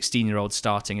see a 16-year-old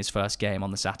starting his first game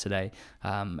on the Saturday.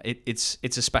 It's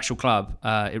a special club,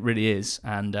 it really is,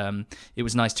 and it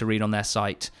was nice to read on their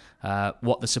site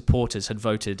what the supporters had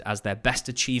voted as their best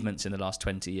achievements in the last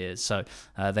 20 years. So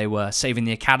they were saving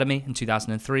the academy in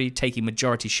 2003, taking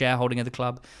majority shareholding of the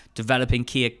club, developing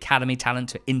key academy talent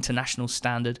to international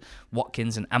standard,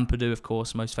 Watkins and Ampadu, of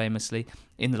course, most famously,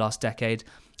 in the last decade,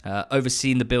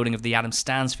 overseeing the building of the Adam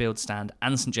Stansfield stand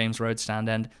and St James Road stand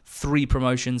end, 3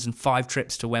 promotions and 5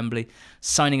 trips to Wembley,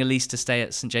 signing a lease to stay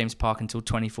at St James Park until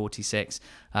 2046.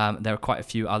 There are quite a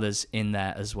few others in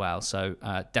there as well. So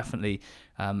definitely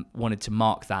wanted to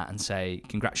mark that and say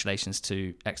congratulations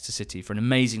to Exeter City for an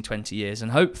amazing 20 years,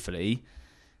 and hopefully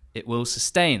it will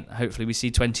sustain. Hopefully we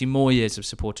see 20 more years of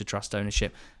supporter trust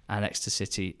ownership and Exeter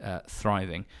City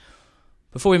thriving.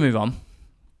 Before we move on,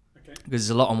 because there's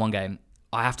a lot on one game,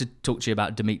 I have to talk to you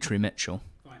about Dimitri Mitchell.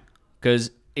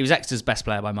 Because he was Exeter's best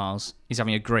player by miles. He's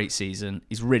having a great season.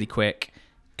 He's really quick,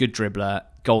 good dribbler,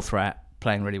 goal threat,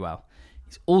 playing really well.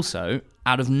 He's also,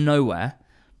 out of nowhere,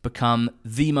 become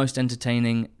the most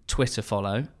entertaining Twitter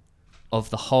follow of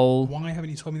the whole Why haven't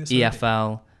you told me this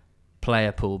EFL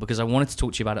player pool, because I wanted to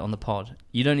talk to you about it on the pod.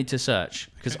 You don't need to search,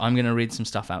 because I'm going to read some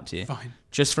stuff out to you. Fine.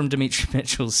 Just from Dimitri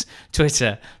Mitchell's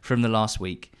Twitter from the last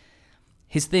week.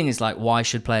 His thing is like, why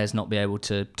should players not be able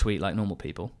to tweet like normal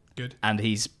people? Good. And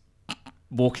he's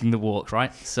walking the walk,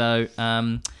 right? So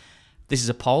this is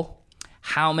a poll.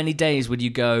 How many days would you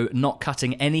go not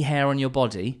cutting any hair on your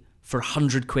body for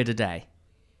 100 quid a day?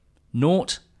 0,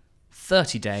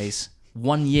 30 days,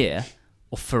 1 year,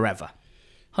 or forever?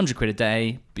 100 quid a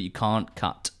day, but you can't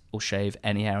cut or shave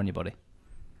any hair on your body.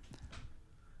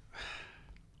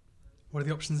 What are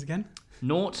the options again?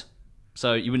 0,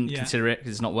 so you wouldn't consider it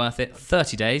because it's not worth it.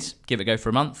 30 days, give it a go for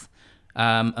a month,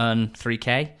 earn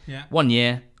 3k. Yeah. 1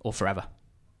 year, or forever.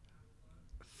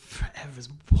 Forever's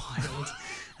wild.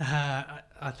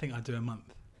 I think I'd do a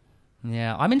month.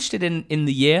 Yeah, I'm interested in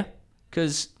the year,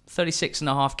 because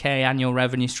 36.5k annual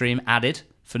revenue stream added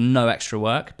for no extra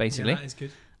work, basically. Yeah, that is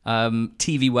good.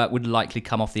 TV work would likely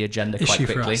come off the agenda quite Issue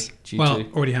quickly. for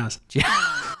us. Already has.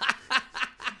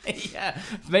 Yeah,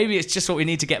 maybe it's just what we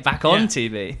need to get back on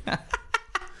TV.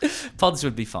 Pods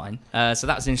would be fine. So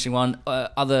that's an interesting one.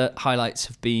 Other highlights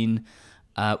have been,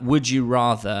 would you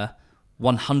rather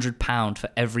 £100 for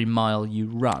every mile you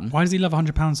run? Why does he love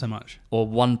 £100 so much? Or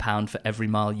 £1 for every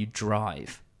mile you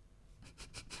drive?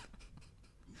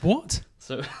 What?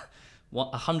 So,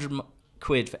 100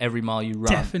 quid for every mile you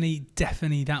run.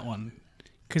 Definitely that one,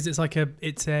 because it's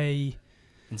a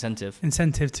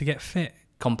incentive to get fit.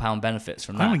 Compound benefits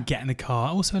from I that. don't want to get in the car.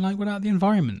 Also, what about the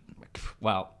environment?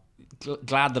 Well,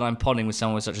 glad that I'm podding with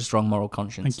someone with such a strong moral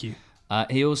conscience. Thank you.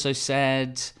 He also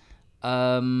said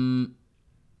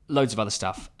loads of other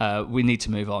stuff. We need to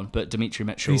move on, but Dimitri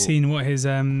Mitchell... Have you seen what his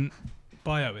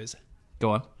bio is? Go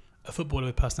on. A footballer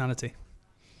with personality.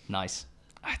 Nice.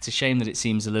 It's a shame that it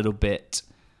seems a little bit...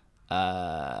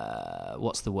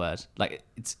 what's the word? Like,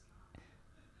 it's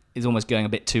almost going a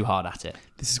bit too hard at it.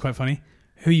 This is quite funny.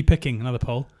 Who are you picking? Another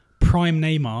poll. Prime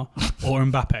Neymar or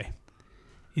Mbappe?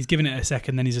 He's given it a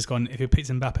second, then he's just gone, if you pick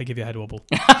Mbappe, give you a head wobble.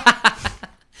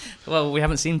 Well, we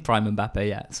haven't seen Prime Mbappe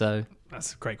yet, so...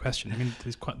 That's a great question. I mean,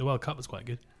 the World Cup was quite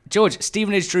good. George,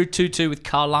 Stevenage drew 2-2 with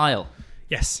Carlisle.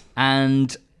 Yes.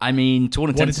 And, I mean, to all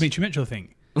intents... What does Dimitri Mitchell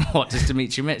think? What does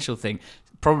Dimitri Mitchell think?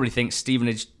 Probably thinks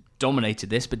Stevenage dominated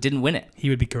this, but didn't win it.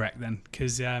 He would be correct then,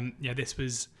 because, this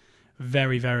was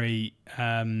very, very...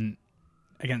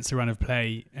 against the run of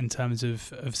play in terms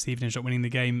of Stevenage not winning the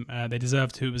game. They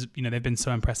deserved to. It was, they've been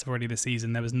so impressive already this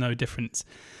season. There was no difference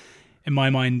in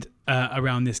my mind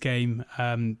around this game.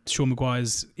 Sean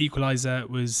Maguire's equaliser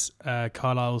was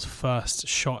Carlisle's first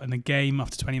shot in the game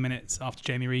after 20 minutes, after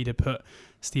Jamie Reid had put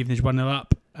Stevenage 1-0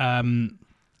 up.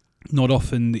 Not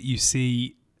often that you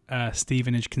see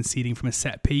Stevenage conceding from a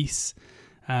set piece,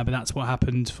 but that's what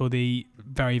happened for the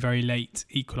very, very late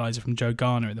equaliser from Joe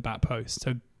Garner at the back post.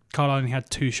 So Carlisle only had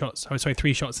 3 shots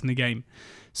in the game,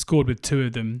 scored with 2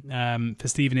 of them. For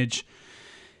Stevenage,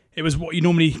 it was what you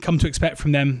normally come to expect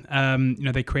from them.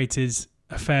 They created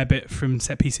a fair bit from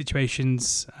set-piece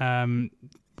situations.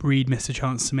 Reid missed a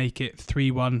chance to make it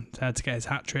 3-1 to get his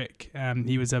hat-trick.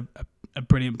 He was a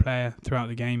brilliant player throughout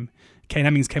the game. Kane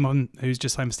Hemmings came on, who's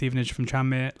just signed for Stevenage from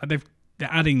Tranmere. They're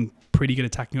adding pretty good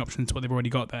attacking options to what they've already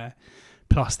got there,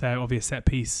 plus their obvious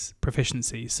set-piece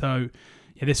proficiency. So...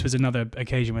 yeah, this was another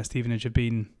occasion where Stevenage have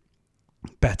been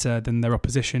better than their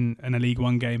opposition in a League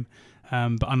One game.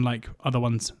 But unlike other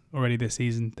ones already this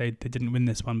season, they didn't win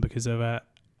this one because of a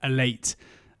late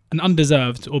and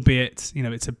undeserved, albeit,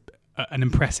 it's an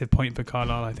impressive point for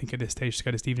Carlisle, I think, at this stage to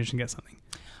go to Stevenage and get something.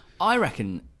 I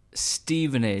reckon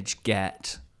Stevenage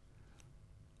get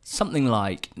something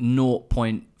like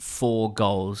 0.4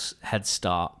 goals head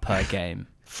start per game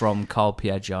from Carl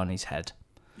Piergiani's head.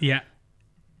 Yeah.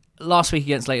 Last week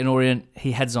against Leyton Orient,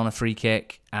 he heads on a free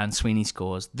kick and Sweeney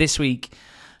scores. This week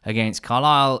against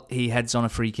Carlisle, he heads on a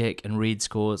free kick and Reid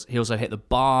scores. He also hit the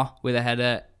bar with a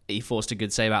header. He forced a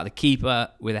good save out of the keeper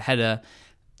with a header.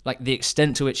 Like, the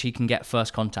extent to which he can get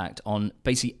first contact on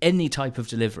basically any type of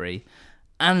delivery,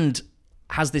 and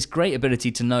has this great ability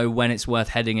to know when it's worth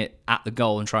heading it at the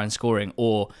goal and try and scoring,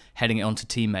 or heading it onto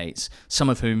teammates, some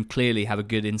of whom clearly have a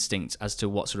good instinct as to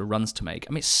what sort of runs to make.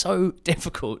 I mean, it's so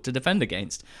difficult to defend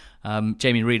against.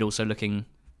 Jamie Reid also looking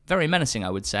very menacing, I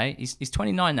would say. He's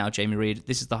 29 now, Jamie Reid.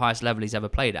 This is the highest level he's ever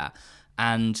played at.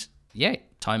 And yeah,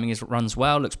 timing runs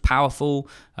well, looks powerful,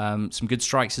 some good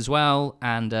strikes as well,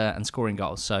 and scoring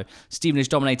goals. So Stevenage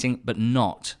dominating, but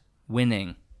not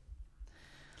winning.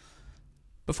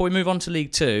 Before we move on to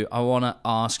League Two, I want to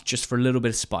ask just for a little bit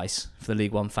of spice for the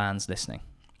League One fans listening.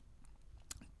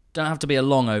 Don't have to be a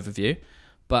long overview,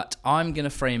 but I'm going to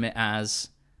frame it as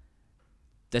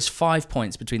there's 5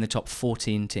 points between the top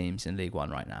 14 teams in League One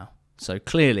right now. So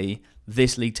clearly,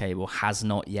 this league table has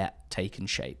not yet taken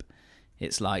shape.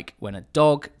 It's like when a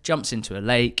dog jumps into a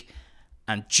lake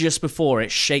and just before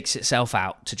it shakes itself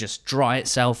out to just dry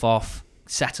itself off,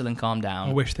 settle and calm down.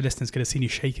 I wish the listeners could have seen you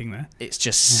shaking there. It's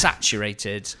just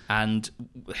saturated, and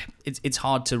it's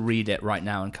hard to read it right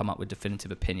now and come up with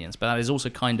definitive opinions, but that is also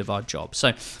kind of our job.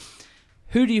 So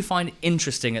who do you find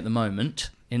interesting at the moment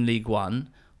in League One?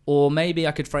 Or maybe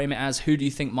I could frame it as, who do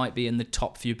you think might be in the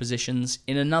top few positions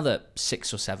in another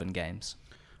 6 or 7 games?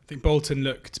 I think Bolton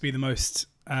look to be the most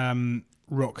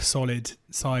rock solid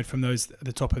side from those at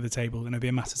the top of the table, and it'd be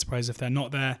a massive surprise if they're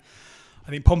not there. I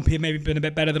think Pompey have maybe been a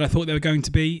bit better than I thought they were going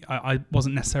to be. I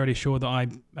wasn't necessarily sure that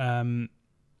there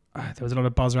was a lot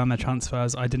of buzz around their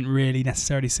transfers. I didn't really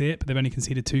necessarily see it, but they've only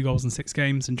conceded 2 goals in 6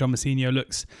 games, and John Mousinho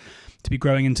looks to be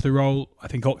growing into the role. I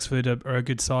think Oxford are a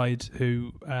good side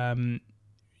who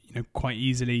quite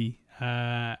easily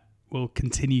will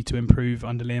continue to improve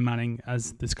under Liam Manning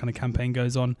as this kind of campaign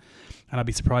goes on, and I'd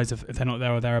be surprised if they're not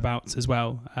there or thereabouts as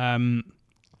well.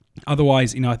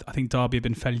 Otherwise, I think Derby have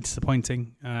been fairly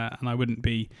disappointing, and I wouldn't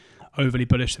be overly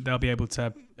bullish that they'll be able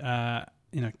to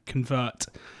convert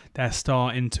their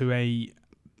start into a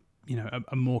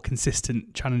more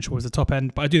consistent challenge towards the top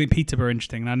end. But I do think Peterborough are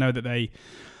interesting, and I know that they.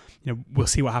 We'll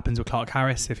see what happens with Clark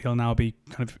Harris, if he'll now be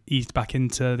kind of eased back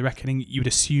into the reckoning. You would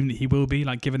assume that he will be,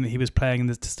 given that he was playing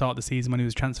to start the season when he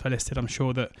was transfer listed. I'm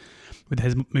sure that with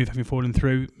his move having fallen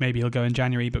through, maybe he'll go in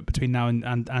January, but between now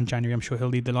and January, I'm sure he'll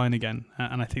lead the line again.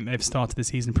 And I think they've started the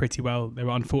season pretty well. They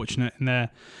were unfortunate in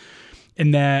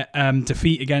their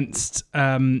defeat against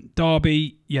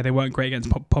Derby. Yeah, they weren't great against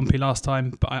Pompey last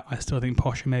time, but I still think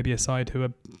Posh may be a side who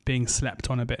are being slept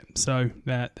on a bit. So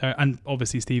they're and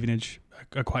obviously Stevenage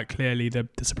are quite clearly the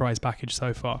surprise package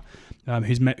so far,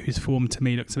 whose form to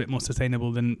me looks a bit more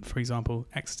sustainable than, for example,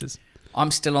 Exeter's.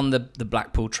 I'm still on the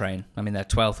Blackpool train. I mean, they're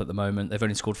 12th at the moment. They've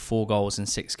only scored 4 goals in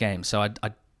 6 games. So I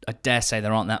dare say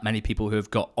there aren't that many people who have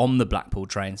got on the Blackpool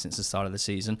train since the start of the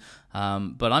season.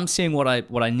 But I'm seeing what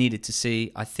I needed to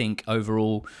see. I think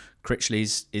overall,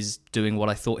 Critchley is doing what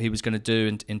I thought he was going to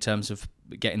do in terms of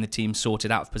getting the team sorted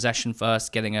out of possession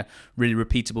first, getting a really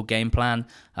repeatable game plan.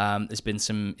 There's been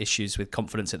some issues with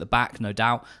confidence at the back, no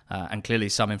doubt, and clearly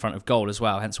some in front of goal as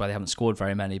well, hence why they haven't scored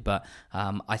very many. But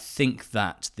I think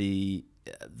that this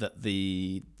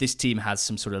team has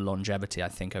some sort of longevity, I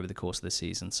think, over the course of the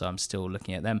season. So I'm still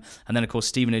looking at them. And then, of course,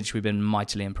 Stevenage, we've been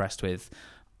mightily impressed with.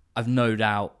 I've no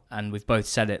doubt, and we've both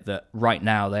said it, that right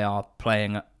now they are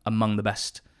playing among the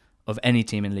best of any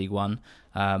team in League One.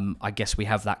 I guess we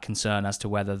have that concern as to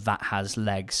whether that has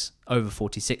legs over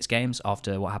 46 games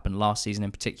after what happened last season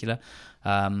in particular.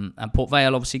 And Port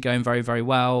Vale obviously going very, very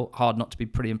well. Hard not to be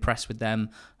pretty impressed with them,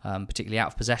 particularly out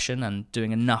of possession and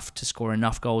doing enough to score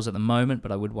enough goals at the moment,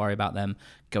 but I would worry about them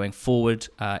going forward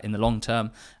in the long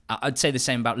term. I'd say the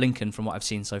same about Lincoln from what I've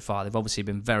seen so far. They've obviously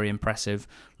been very impressive.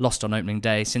 Lost on opening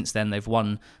day. Since then, they've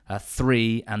won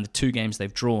 3, and the 2 games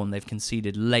they've drawn, they've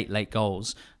conceded late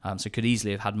goals, so could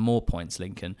easily have had more points,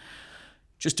 Lincoln.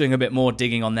 Just doing a bit more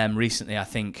digging on them recently, I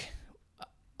think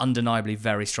undeniably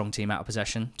very strong team out of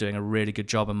possession, doing a really good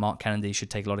job, and Mark Kennedy should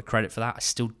take a lot of credit for that. I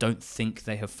still don't think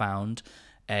they have found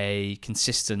a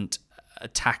consistent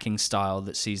attacking style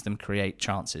that sees them create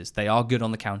chances. They are good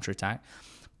on the counter-attack,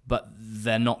 but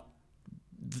they're not.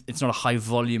 It's not a high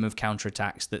volume of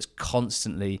counter-attacks that's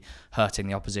constantly hurting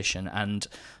the opposition. And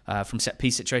from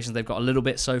set-piece situations, they've got a little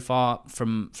bit so far.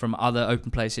 From other open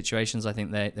play situations, I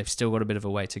think they've still got a bit of a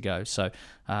way to go. So,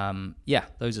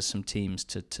 those are some teams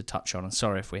to touch on. And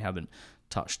sorry if we haven't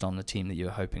touched on the team that you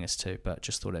were hoping us to, but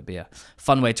just thought it'd be a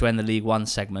fun way to end the League One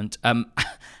segment. And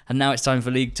now it's time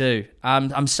for League Two.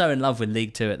 I'm so in love with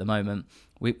League Two at the moment.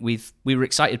 We were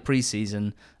excited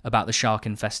pre-season about the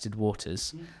shark-infested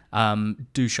waters.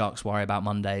 Do sharks worry about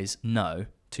Mondays? No.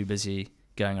 Too busy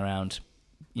going around,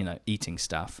 eating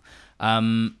stuff.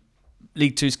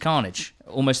 League Two's carnage.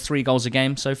 Almost 3 goals a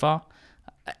game so far.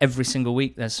 Every single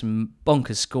week there's some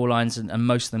bonkers scorelines, and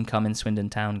most of them come in Swindon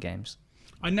Town games.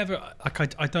 I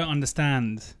don't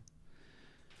understand.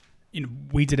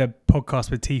 We did a podcast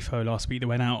with Tifo last week that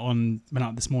went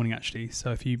out this morning actually.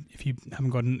 So if you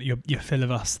haven't gotten your fill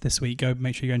of us this week,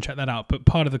 make sure you go and check that out. But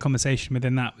part of the conversation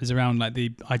within that was around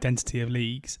the identity of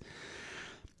leagues,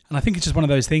 and I think it's just one of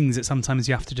those things that sometimes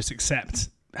you have to just accept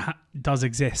does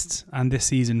exist. And this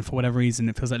season, for whatever reason,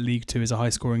 it feels like League Two is a high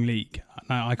scoring league.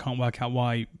 I can't work out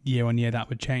why year on year that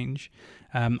would change.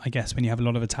 I guess when you have a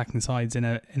lot of attacking sides in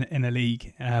a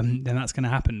league, then that's going to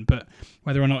happen. But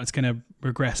whether or not it's going to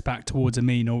regress back towards a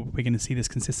mean, or we're going to see this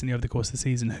consistently over the course of the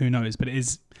season, who knows? But it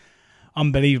is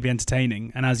unbelievably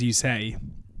entertaining. And as you say,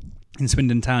 in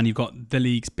Swindon Town, you've got the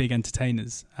league's big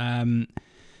entertainers. A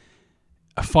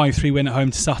 5-3 win at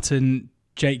home to Sutton.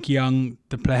 Jake Young,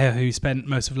 the player who spent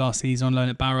most of last season on loan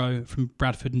at Barrow from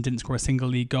Bradford and didn't score a single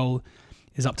league goal,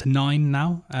 is up to 9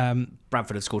 now.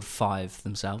 Bradford have scored 5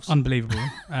 themselves. Unbelievable.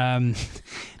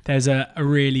 There's a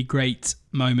really great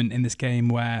moment in this game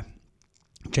where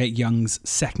Jake Young's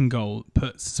second goal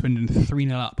puts Swindon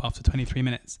 3-0 up after 23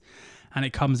 minutes. And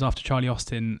it comes after Charlie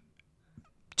Austin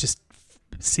just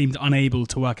seemed unable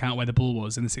to work out where the ball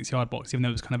was in the 6-yard box, even though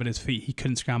it was kind of at his feet. He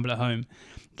couldn't scramble at home.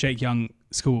 Jake Young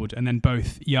scored, and then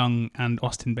both Young and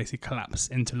Austin basically collapsed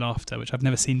into laughter, which I've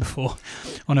never seen before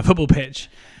on a football pitch.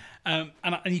 And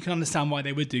you can understand why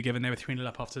they would do, given they were 3-0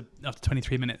 up after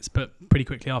 23 minutes. But pretty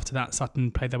quickly after that,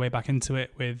 Sutton played their way back into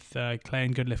it with Clay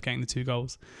and Goodliff getting the 2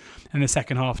 goals. And the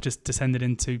second half just descended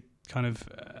into kind of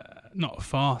not a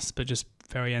farce, but just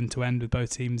very end-to-end with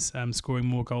both teams scoring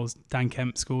more goals. Dan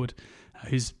Kemp scored,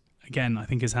 who's, again, I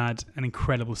think has had an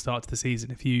incredible start to the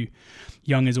season.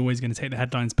 Young is always going to take the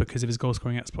headlines because of his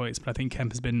goal-scoring exploits, but I think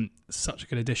Kemp has been such a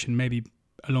good addition, maybe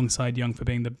alongside Young for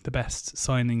being the best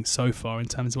signing so far in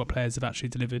terms of what players have actually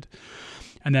delivered.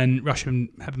 And then Russian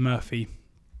Heather Murphy.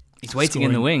 He's waiting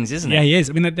in the wings, isn't he? Yeah, he is.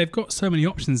 I mean, they've got so many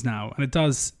options now, and it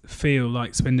does feel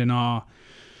like Swindon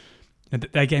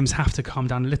their games have to calm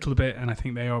down a little bit, and I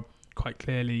think they are quite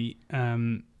clearly,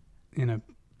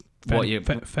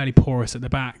 fairly porous at the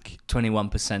back.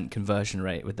 21% conversion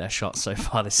rate with their shots so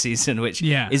far this season, which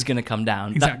is going to come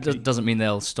down. Exactly. That doesn't mean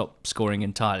they'll stop scoring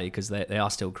entirely, because they are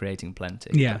still creating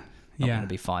plenty. Yeah. Not going to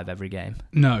be 5 every game.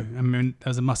 No, I mean,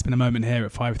 must have been a moment here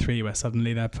at 5-3 where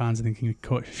suddenly their fans are thinking,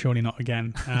 surely not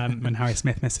again, when Harry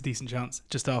Smith missed a decent chance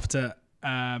just after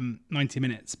 90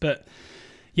 minutes. But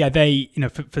yeah, they,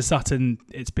 for Sutton,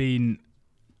 it's been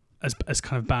as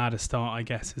kind of bad a start, I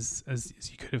guess, as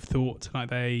you could have thought.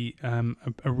 Like they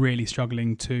are really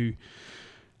struggling to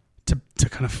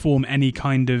kind of form any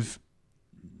kind of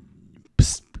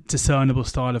discernible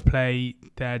style of play.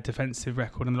 Their defensive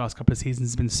record in the last couple of seasons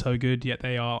has been so good, yet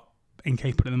they are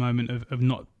incapable at the moment of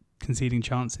not conceding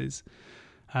chances.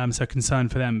 So concern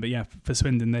for them. But yeah, for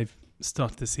Swindon, they've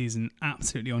started the season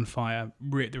absolutely on fire.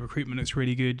 The recruitment looks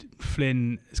really good.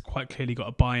 Flynn has quite clearly got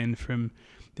a buy-in from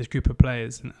this group of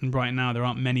players, and right now there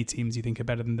aren't many teams you think are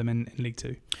better than them in League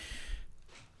Two.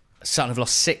 Sutton have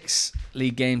lost 6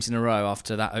 league games in a row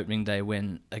after that opening day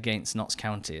win against Notts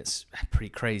County. It's pretty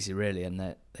crazy, really, and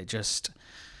they just,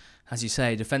 as you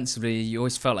say, defensively, you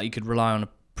always felt like you could rely on a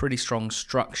pretty strong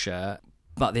structure,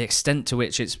 but the extent to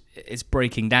which it's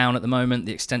breaking down at the moment,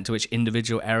 the extent to which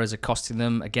individual errors are costing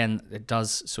them, again, it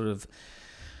does sort of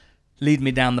lead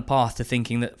me down the path to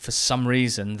thinking that for some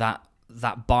reason that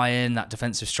buy-in, that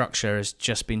defensive structure has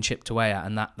just been chipped away at,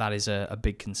 and that is a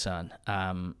big concern.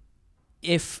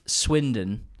 If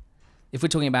Swindon, if we're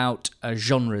talking about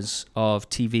genres of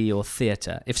TV or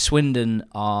theatre, if Swindon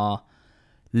are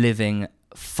living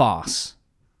farce,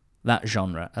 that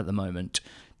genre at the moment,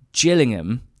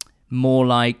 Gillingham more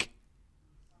like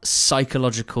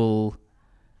psychological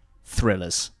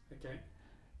thrillers,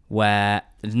 where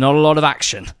there's not a lot of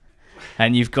action,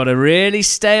 and you've got to really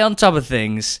stay on top of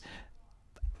things,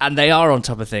 and they are on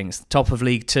top of things. Top of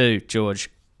League Two,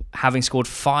 George, having scored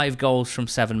 5 goals from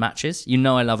 7 matches. You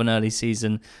know I love an early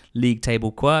season league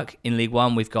table quirk. In League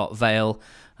One, we've got Vale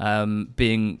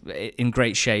being in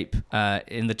great shape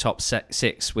in the top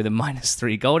 6 with a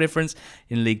 -3 goal difference.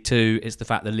 In League Two, it's the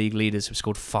fact that league leaders have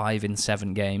scored 5 in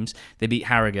 7 games. They beat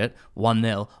Harrogate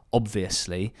 1-0,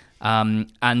 obviously.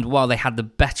 And while they had the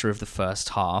better of the first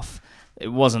half, it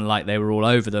wasn't like they were all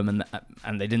over them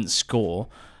and they didn't score.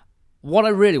 What I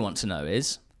really want to know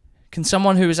is, can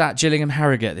someone who was at Gillingham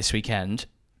Harrogate this weekend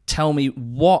tell me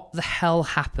what the hell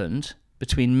happened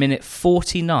between minute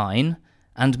 49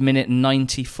 and minute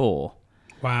 94?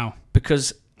 Wow.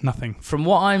 Because nothing. From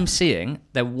what I'm seeing,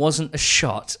 there wasn't a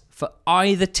shot for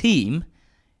either team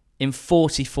in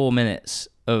 44 minutes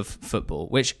of football,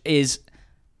 which is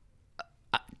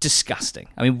disgusting.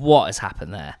 I mean, what has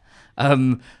happened there?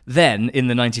 Then, in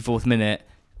the 94th minute,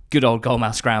 good old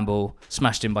goalmouth scramble,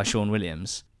 smashed in by Sean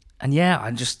Williams. And yeah,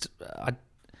 I'm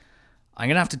going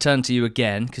to have to turn to you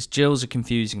again, because Gills are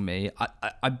confusing me.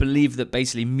 I believe that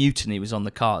basically mutiny was on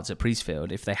the cards at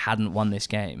Priestfield if they hadn't won this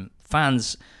game.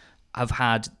 Fans have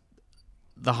had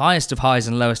the highest of highs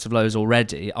and lowest of lows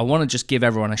already. I want to just give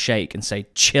everyone a shake and say,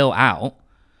 chill out.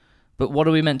 But what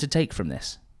are we meant to take from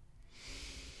this?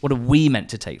 What are we meant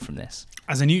to take from this?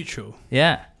 As a neutral?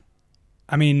 Yeah.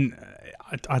 I mean,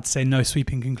 I'd say no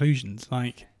sweeping conclusions.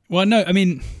 Like, well, no, I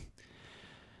mean,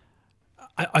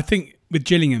 I think with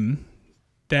Gillingham,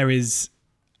 there is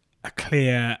a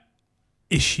clear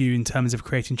issue in terms of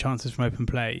creating chances from open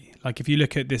play. Like, if you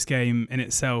look at this game in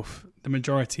itself, the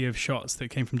majority of shots that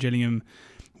came from Gillingham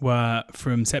were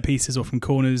from set pieces or from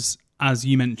corners. As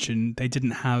you mentioned, they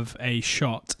didn't have a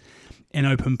shot in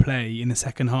open play in the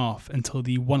second half until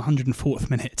the 104th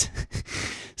minute.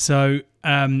 So,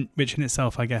 which in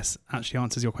itself, I guess, actually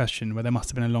answers your question, where there must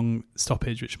have been a long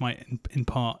stoppage, which might in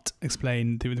part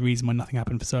explain the reason why nothing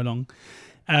happened for so long.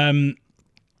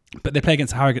 But they play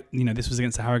against Harrogate. This was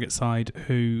against the Harrogate side,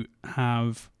 who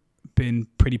have been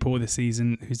pretty poor this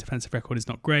season, whose defensive record is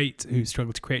not great, who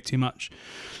struggled to create too much.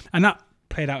 And that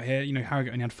played out here.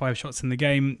 Harrogate only had 5 shots in the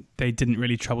game. They didn't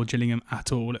really trouble Gillingham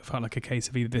at all. It felt like a case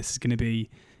of either this is going to be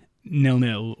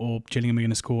 0-0 or Gillingham are going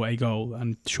to score a goal.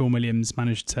 And Sean Williams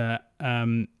managed to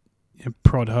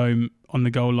prod home on the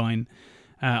goal line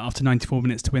after 94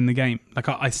 minutes to win the game. Like,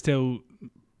 I still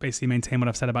basically maintain what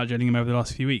I've said about Gillingham over the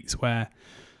last few weeks, where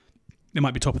they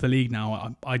might be top of the league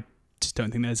now. I just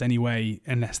don't think there's any way,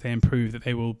 unless they improve, that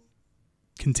they will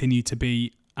continue to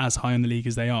be as high in the league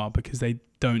as they are, because they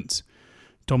don't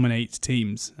dominate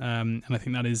teams. And I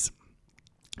think that is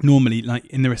normally, like,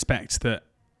 in the respect that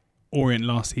Orient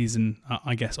last season,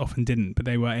 I guess, often didn't, but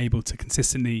they were able to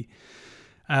consistently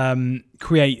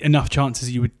create enough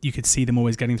chances you could see them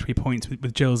always getting 3 points.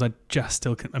 With Gills, I'm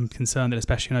concerned that,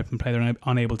 especially in open play, they're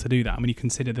unable to do that. When you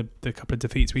consider the couple of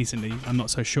defeats recently, I'm not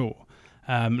so sure.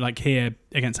 Like here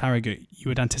against Harrogate, you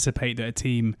would anticipate that a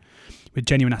team with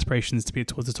genuine aspirations to be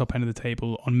towards the top end of the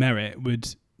table on merit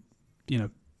would,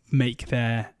 make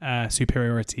their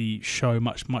superiority show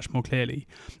much, much more clearly.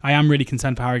 I am really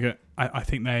concerned for Harrogate. I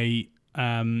think they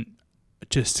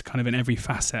just kind of in every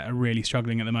facet are really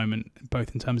struggling at the moment,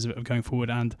 both in terms of going forward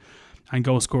and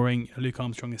goal scoring. Luke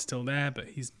Armstrong is still there, but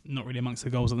he's not really amongst the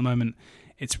goals at the moment.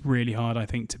 It's really hard, I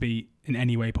think, to be in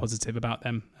any way positive about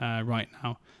them right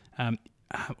now.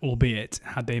 Albeit,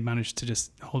 had they managed to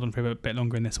just hold on for a bit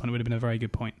longer in this one, it would have been a very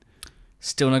good point.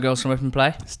 Still no goals from open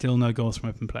play? Still no goals from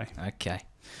open play. Okay.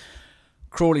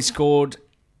 Crawley scored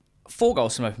 4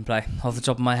 goals from open play, off the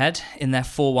top of my head, in their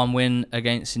 4-1 win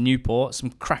against Newport. Some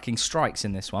cracking strikes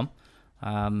in this one.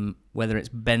 Whether it's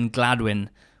Ben Gladwin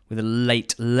with a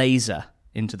late laser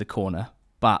into the corner,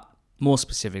 but more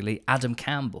specifically, Adam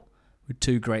Campbell with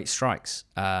 2 great strikes.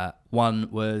 One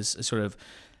was a sort of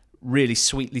really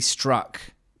sweetly struck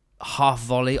half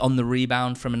volley on the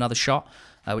rebound from another shot,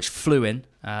 which flew in,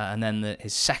 and then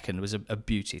his second was a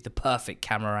beauty, the perfect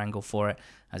camera angle for it,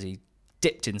 as he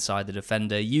dipped inside the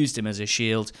defender, used him as a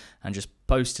shield, and just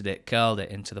posted it, curled it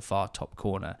into the far top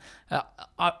corner.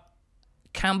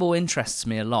 Campbell interests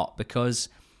me a lot because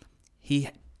he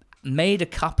made a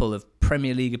couple of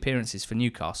Premier League appearances for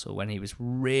Newcastle when he was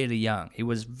really young. He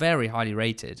was very highly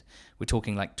rated. We're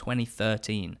talking like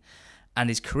 2013. And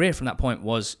his career from that point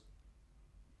was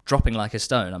dropping like a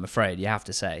stone, I'm afraid, you have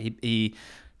to say. He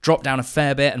dropped down a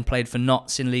fair bit and played for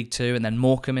Notts in League 2 and then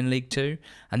Morecambe in League 2.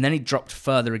 And then he dropped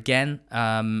further again,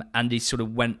 and he sort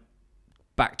of went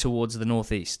back towards the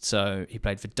northeast. So he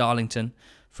played for Darlington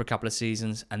for a couple of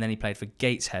seasons, and then he played for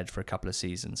Gateshead for a couple of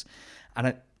seasons. And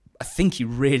I think he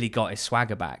really got his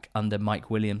swagger back under Mike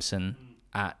Williamson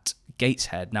at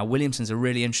Gateshead. Now, Williamson's a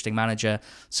really interesting manager,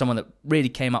 someone that really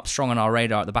came up strong on our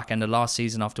radar at the back end of last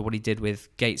season after what he did with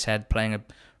Gateshead, playing a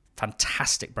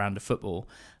fantastic brand of football.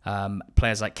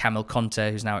 Players like Camille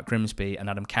Conte, who's now at Grimsby, and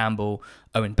Adam Campbell,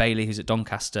 Owen Bailey, who's at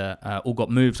Doncaster, all got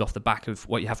moved off the back of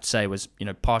what you have to say was,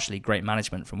 partially great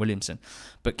management from Williamson.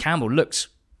 But Campbell looks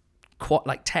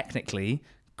technically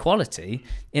quality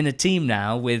in a team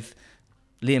now with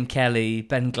Liam Kelly,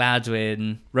 Ben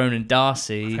Gladwin, Ronan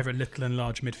Darcy. My favourite little and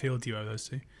large midfield duo, those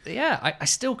two. Yeah, I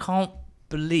still can't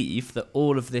believe that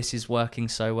all of this is working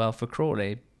so well for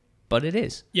Crawley, but it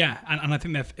is. Yeah, and I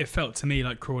think it felt to me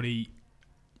like Crawley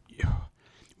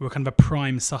were kind of a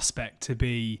prime suspect to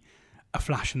be a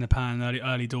flash in the pan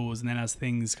early doors, and then as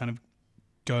things kind of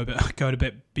go a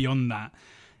bit beyond that,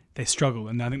 they struggle.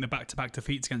 And I think the back-to-back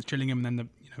defeats against Gillingham, and then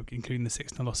including the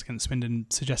 6-0 loss against Swindon,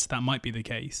 suggests that might be the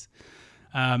case.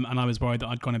 And I was worried that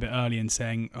I'd gone a bit early in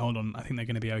saying, hold on, I think they're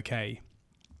going to be okay.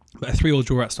 But a 3-3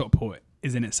 draw at Stockport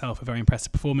is in itself a very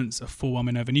impressive performance. A 4-1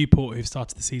 win over Newport, who've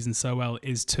started the season so well,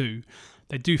 is too.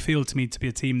 They do feel to me to be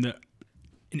a team that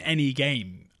in any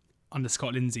game under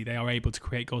Scott Lindsay, they are able to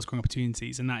create goal-scoring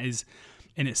opportunities, and that is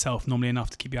in itself normally enough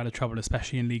to keep you out of trouble,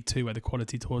 especially in League 2 where the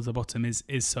quality towards the bottom is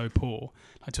so poor.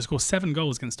 Like, to score 7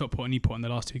 goals against Stockport and Newport in the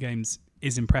last 2 games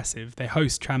is impressive. They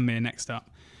host Tranmere next up,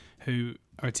 who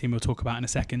are a team we'll talk about in a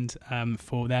second,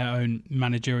 for their own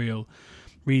managerial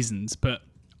reasons. But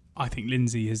I think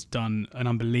Lindsay has done an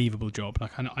unbelievable job.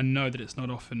 Like, I know that it's not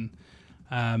often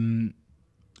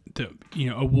that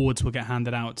awards will get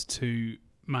handed out to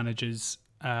managers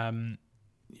who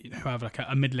have like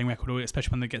a middling record, or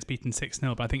especially when they gets beaten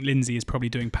 6-0. But I think Lindsay is probably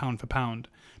doing pound for pound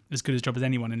as good a job as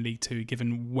anyone in League Two,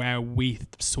 given where we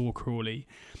saw Crawley,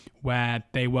 where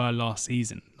they were last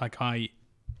season. Like, I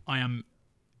am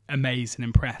amazed and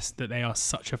impressed that they are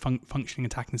such a functioning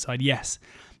attacking side. Yes,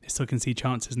 they still can see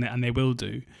chances, and they will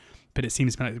do. But it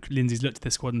seems like Lindsay's looked at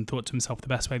this squad and thought to himself, the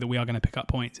best way that we are going to pick up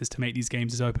points is to make these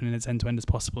games as open and as end-to-end as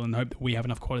possible, and hope that we have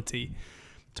enough quality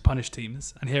to punish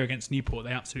teams. And here against Newport,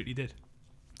 they absolutely did.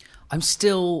 I'm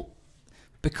still,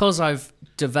 because I've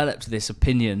developed this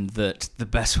opinion that the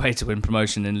best way to win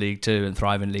promotion in League Two and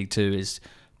thrive in League Two is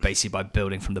basically by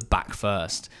building from the back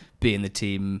first, being the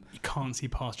team... You can't see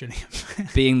past Gillingham.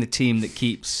 being the team that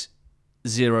keeps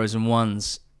zeros and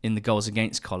ones in the goals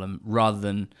against column, rather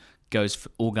than goes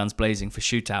for all guns blazing for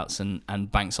shootouts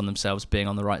and banks on themselves being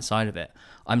on the right side of it.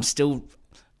 I'm still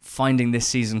finding this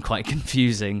season quite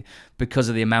confusing because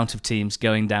of the amount of teams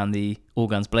going down the all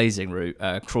guns blazing route.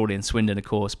 Crawley and Swindon, of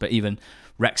course, but even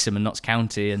Wrexham and Notts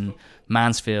County and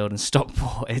Mansfield and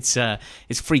Stockport. It's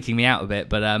freaking me out a bit.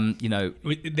 But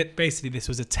basically, this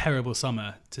was a terrible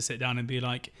summer to sit down and be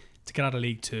like, to get out of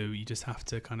League Two, you just have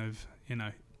to kind of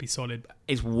be solid.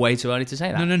 It's way too early to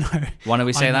say that. No. Why don't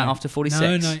we say that after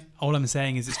 46? No. All I'm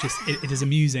saying is it is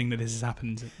amusing that this has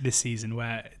happened this season,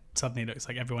 where suddenly it looks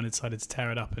like everyone had decided to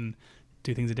tear it up and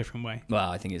do things a different way. Well,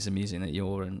 I think it's amusing that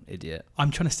you're an idiot.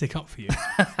 I'm trying to stick up for you.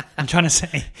 I'm trying to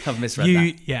say... I've misread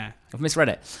that. Yeah. I've misread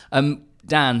it.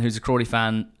 Dan, who's a Crawley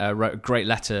fan, wrote a great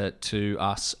letter to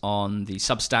us on the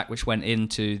Substack, which went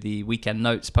into the weekend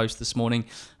notes post this morning.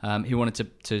 He wanted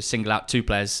to single out two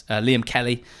players. Liam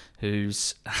Kelly,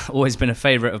 who's always been a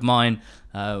favourite of mine.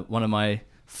 One of my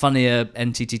funnier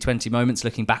NTT20 moments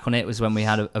looking back on it was when we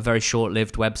had a very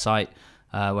short-lived website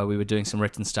where we were doing some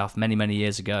written stuff many, many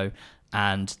years ago.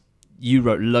 And you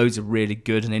wrote loads of really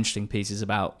good and interesting pieces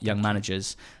about young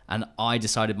managers. And I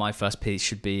decided my first piece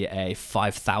should be a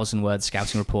 5,000-word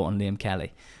scouting report on Liam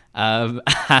Kelly. And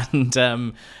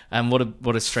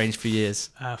what a strange few years.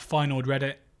 Feyenoord read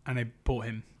it and they bought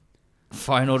him.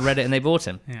 Feyenoord read it and they bought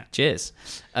him. Yeah. Cheers.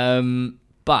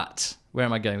 But where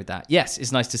am I going with that? Yes,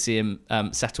 it's nice to see him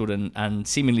settled and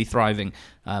seemingly thriving.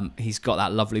 He's got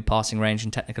that lovely passing range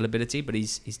and technical ability, but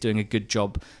he's doing a good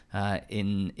job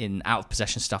in out of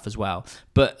possession stuff as well.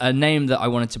 But a name that I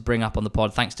wanted to bring up on the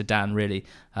pod, thanks to Dan, really,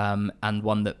 and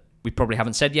one that we probably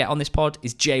haven't said yet on this pod,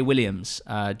 is Jay Williams.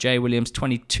 Jay Williams,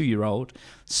 22-year-old,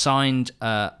 signed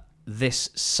this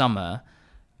summer.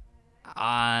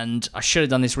 And I should have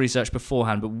done this research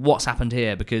beforehand, but what's happened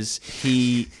here? Because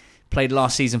he played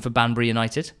last season for Banbury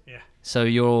United. Yeah. So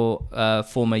your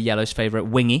former Yellow's favourite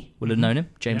Wingy would have known him,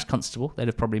 James Constable. They'd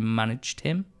have probably managed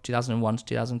him 2001 to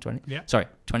 2020. Yeah. Sorry,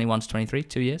 21 to 23,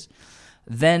 2 years.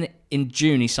 Then in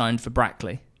June he signed for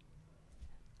Brackley.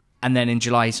 And then in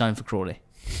July he signed for Crawley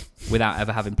without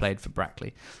ever having played for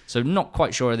Brackley. So not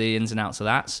quite sure of the ins and outs of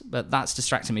that, but that's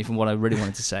distracting me from what I really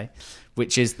wanted to say,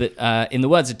 which is that in the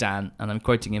words of Dan, and I'm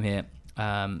quoting him here,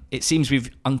 it seems we've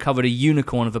uncovered a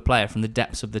unicorn of a player from the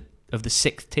depths of the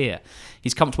 6th tier.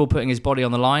 He's comfortable putting his body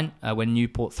on the line when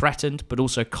Newport threatened, but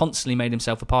also constantly made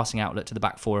himself a passing outlet to the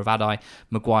back four of Adai,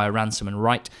 Maguire, Ransom and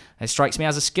Wright. It strikes me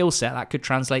as a skill set that could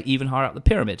translate even higher up the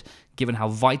pyramid, given how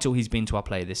vital he's been to our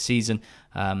play this season.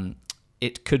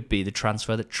 It could be the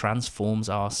transfer that transforms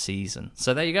our season.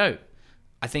 So there you go.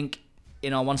 I think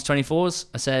in our 1-24s,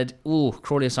 I said,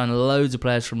 Crawley have signed loads of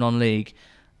players from non-league,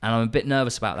 and I'm a bit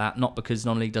nervous about that, not because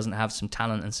non-league doesn't have some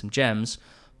talent and some gems,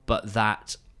 but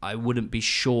that I wouldn't be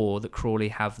sure that Crawley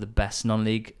have the best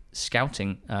non-league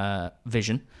scouting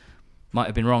vision. Might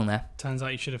have been wrong there. Turns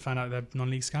out you should have found out their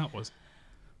non-league scout was.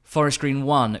 Forest Green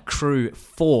 1, Crew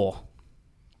 4.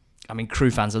 I mean,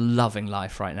 Crew fans are loving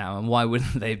life right now, and why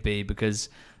wouldn't they be? Because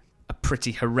a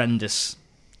pretty horrendous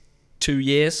 2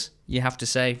 years, you have to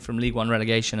say, from League One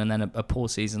relegation and then a poor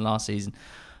season last season.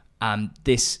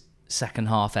 This second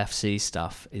half FC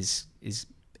stuff is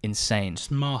insane.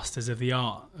 Just masters of the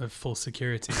art of false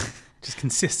security. Just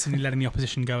consistently letting the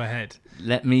opposition go ahead.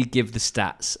 Let me give the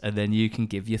stats and then you can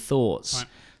give your thoughts. Right.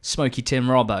 Smoky Tim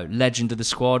Robbo, legend of the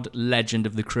squad, legend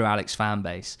of the Crew Alex fan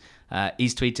base.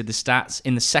 He's tweeted the stats.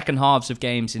 In the second halves of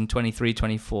games in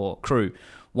 23-24, Crew,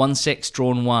 1-6,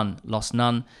 drawn 1, lost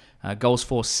none. Goals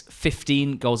for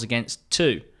 15, goals against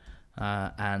 2.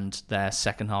 and their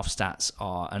second half stats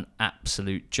are an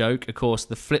absolute joke. Of course,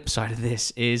 the flip side of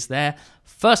this is their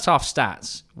first half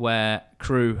stats, where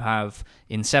Crewe have,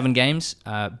 in 7 games,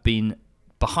 been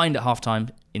behind at halftime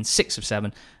in 6 of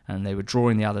 7, and they were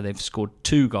drawing the other. They've scored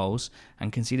 2 goals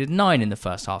and conceded 9 in the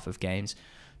first half of games.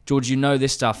 George, you know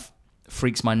this stuff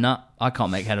freaks my nut. I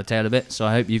can't make head or tail of it, so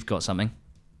I hope you've got something.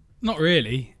 Not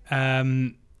really.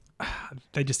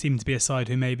 They just seem to be a side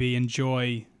who maybe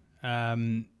enjoy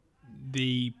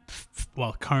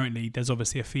currently there's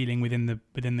obviously a feeling within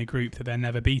the group that they're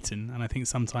never beaten, and I think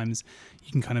sometimes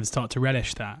you can kind of start to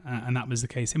relish that, and that was the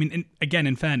case. I mean,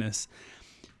 in fairness,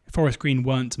 Forest Green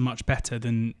weren't much better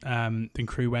than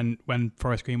Crewe when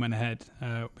Forest Green went ahead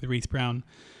with Reece Brown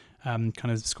kind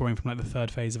of scoring from like the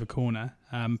third phase of a corner.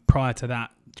 Prior to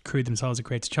that, Crewe themselves had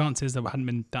created chances. There hadn't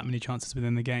been that many chances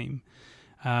within the game.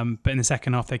 But in the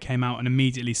second half, they came out and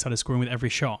immediately started scoring with every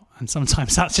shot. And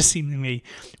sometimes that's just seemingly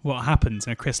what happens.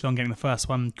 Chris Long getting the first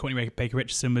one, Courtney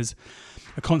Baker-Richardson was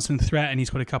a constant threat, and he's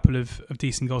got a couple of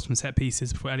decent goals from set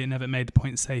pieces before Elliot Nevitt made the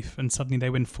point safe, and suddenly they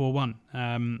win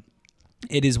 4-1.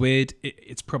 It is weird.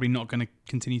 It's probably not going to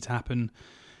continue to happen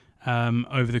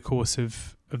over the course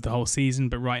of the whole season.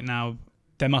 But right now,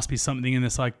 there must be something in the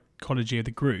psychology of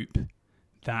the group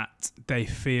that they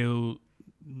feel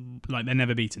like they're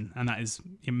never beaten, and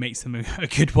it makes them a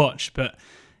good watch. But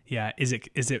yeah, is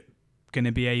it going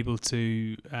to be able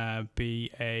to be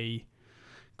a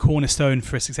cornerstone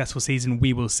for a successful season?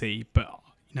 We will see. But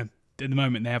at the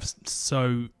moment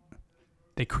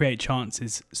they create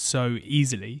chances so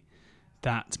easily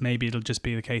that maybe it'll just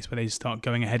be the case where they start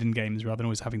going ahead in games rather than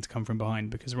always having to come from behind,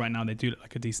 because right now they do look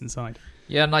like a decent side.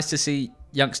 Yeah, nice to see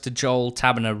youngster Joel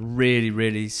Taberner really,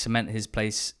 really cement his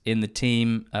place in the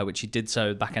team, which he did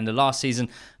so back end of last season,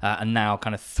 and now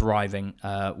kind of thriving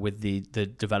with the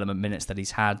development minutes that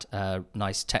he's had.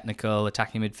 Nice technical,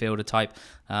 attacking midfielder type.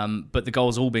 But the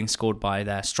goals all being scored by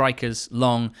their strikers,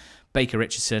 Long,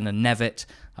 Baker-Richardson and Nevitt.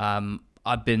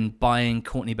 I've been buying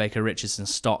Courtney Baker-Richardson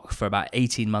stock for about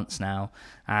 18 months now,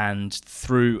 and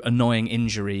through annoying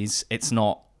injuries, it's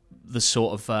not the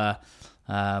sort of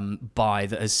buy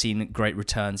that has seen great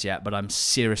returns yet, but I'm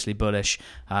seriously bullish.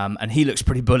 And he looks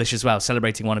pretty bullish as well,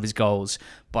 celebrating one of his goals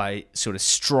by sort of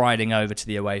striding over to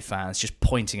the away fans, just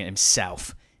pointing at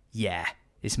himself. Yeah,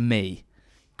 it's me,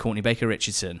 Courtney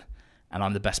Baker-Richardson, and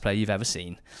I'm the best player you've ever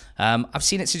seen. I've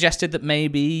seen it suggested that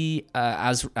maybe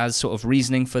as sort of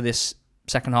reasoning for this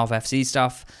second half FC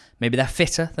stuff, maybe they're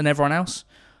fitter than everyone else.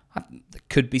 There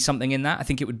could be something in that. I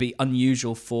think it would be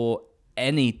unusual for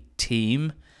any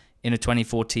team in a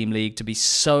 24-team league to be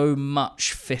so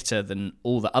much fitter than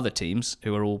all the other teams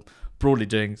who are all broadly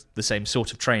doing the same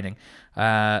sort of training,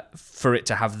 for it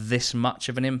to have this much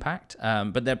of an impact.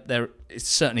 But there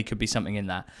certainly could be something in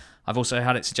that. I've also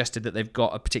had it suggested that they've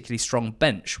got a particularly strong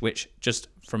bench, which just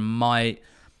from my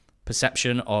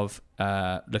perception of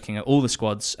looking at all the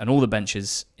squads and all the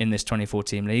benches in this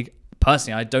 24-team league,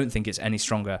 personally, I don't think it's any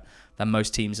stronger than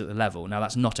most teams at the level. Now,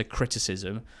 that's not a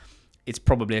criticism. It's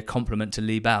probably a compliment to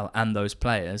Lee Bell and those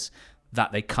players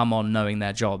that they come on knowing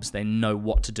their jobs. They know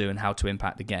what to do and how to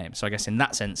impact the game. So I guess in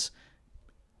that sense,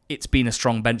 it's been a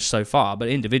strong bench so far, but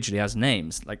individually as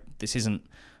names, like this isn't...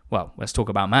 Well, let's talk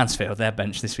about Mansfield. Their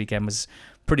bench this weekend was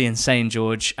pretty insane,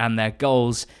 George, and their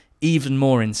goals even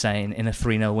more insane in a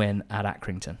 3-0 win at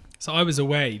Accrington. So I was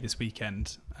away this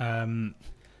weekend, and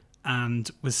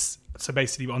was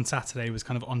basically on Saturday was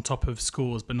kind of on top of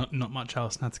scores, but not much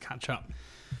else, and had to catch up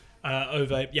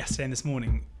over yesterday and this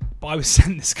morning. But I was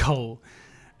sent this goal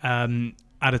at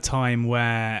a time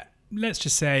where, let's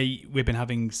just say, we've been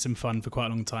having some fun for quite a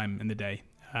long time in the day,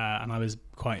 and I was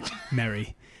quite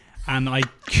merry. And I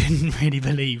couldn't really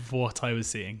believe what I was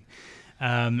seeing.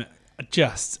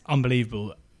 Just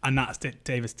unbelievable. And that's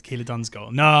Davis Keeler-Dunn's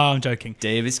goal. No, I'm joking.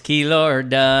 Davis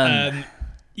Keeler-Dunn.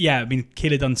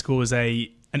 Keeler-Dunn scores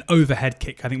an overhead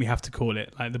kick, I think we have to call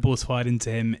it. Like the ball's fired into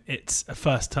him. It's a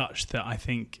first touch that I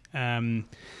think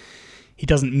he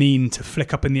doesn't mean to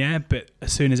flick up in the air, but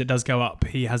as soon as it does go up,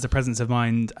 he has the presence of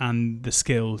mind and the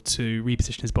skill to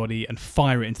reposition his body and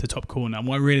fire it into the top corner. And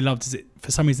what I really loved is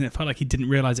for some reason, it felt like he didn't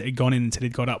realise it had gone in until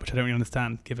he'd got up, which I don't really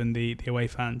understand, given the away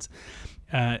fans.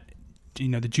 The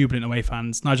jubilant away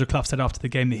fans. Nigel Clough said after the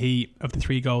game that of the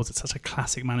 3 goals, it's such a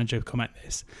classic manager comment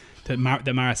this, that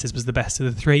Maris's was the best of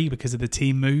the 3 because of the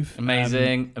team move.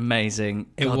 Amazing.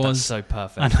 That's so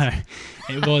perfect. I know.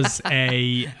 It was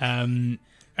a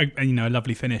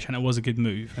lovely finish, and it was a good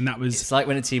move. And that was... It's like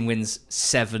when a team wins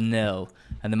 7-0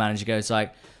 and the manager goes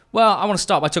like, well, I want to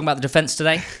start by talking about the defence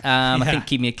today. I think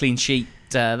keeping a clean sheet,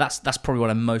 that's probably what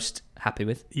I'm most happy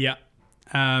with. Yeah.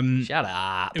 Shut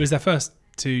up. It was their first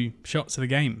 2 shots of the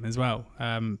game as well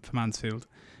for Mansfield.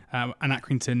 And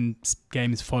Accrington's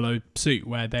games follow suit,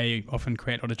 where they often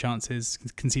create a lot of chances,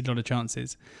 concede a lot of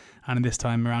chances. And this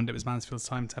time around, it was Mansfield's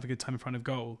time to have a good time in front of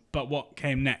goal. But what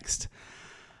came next,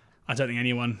 I don't think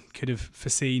anyone could have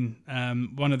foreseen.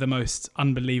 One of the most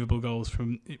unbelievable goals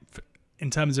in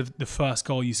terms of the first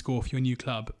goal you score for your new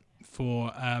club,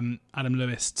 for Adam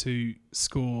Lewis to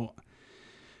score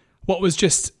what was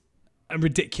just a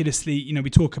ridiculously, we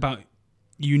talk about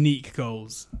unique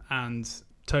goals, and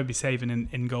Toby Saven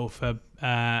in goal for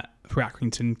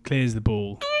Accrington clears the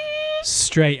ball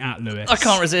straight at Lewis. I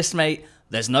can't resist, mate.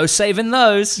 There's no saving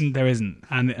those. There isn't.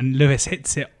 And Lewis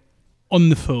hits it on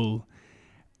the full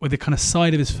with the kind of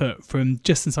side of his foot from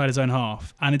just inside his own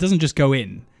half. And it doesn't just go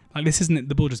in. Like, this isn't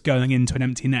the ball just going into an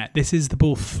empty net. This is the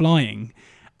ball flying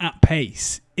at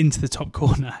pace into the top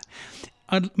corner.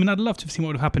 I'd love to have seen what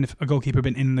would have happened if a goalkeeper had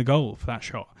been in the goal for that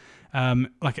shot.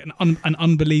 Like an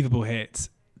unbelievable hit.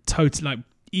 Totally, like,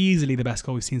 easily the best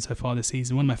goal we've seen so far this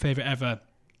season. One of my favourite ever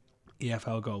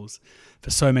EFL goals for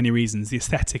so many reasons. The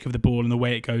aesthetic of the ball and the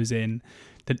way it goes in,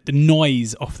 the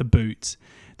noise off the boot,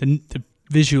 the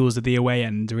visuals of the away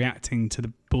end reacting to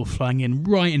the ball flying in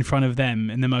right in front of them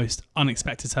in the most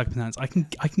unexpected circumstance. I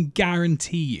can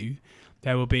guarantee you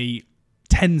there will be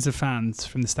tens of fans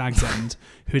from the Stags End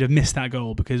who would have missed that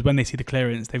goal, because when they see the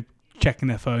clearance, they're checking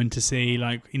their phone to see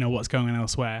what's going on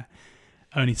elsewhere,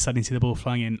 only to suddenly see the ball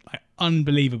flying in. Like,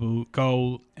 unbelievable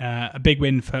goal. A big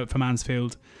win for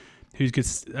Mansfield, whose good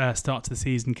start to the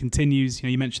season continues.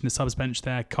 You mentioned the subs bench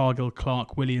there: Cargill,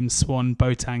 Clark, Williams, Swan,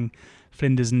 Boateng,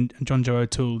 Flinders and John Joe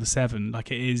O'Toole, the 7.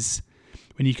 Like, it is,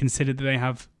 when you consider that they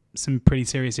have some pretty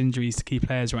serious injuries to key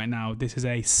players right now, this is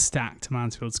a stacked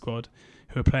Mansfield squad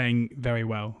who are playing very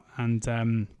well.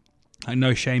 And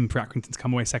no shame for Accrington to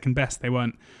come away second best. They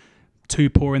weren't too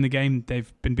poor in the game.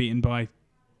 They've been beaten by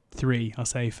 3, I'll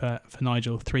say, for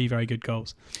Nigel. 3 very good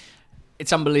goals.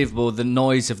 It's unbelievable. The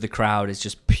noise of the crowd is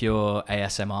just pure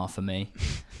ASMR for me.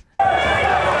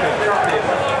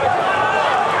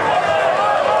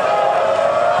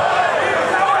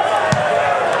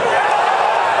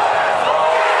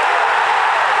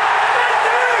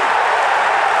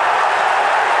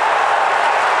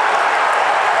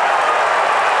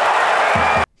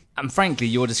 And frankly,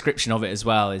 your description of it as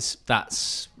well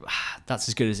that's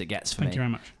as good as it gets for me. Thank you very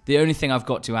much. The only thing I've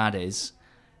got to add is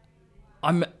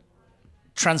I'm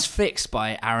transfixed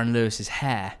by Aaron Lewis's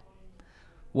hair,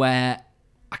 where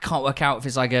I can't work out if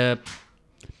it's like a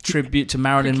tribute to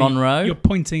Marilyn Monroe. You're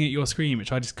pointing at your screen,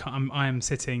 which I just can't. I am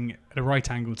sitting at a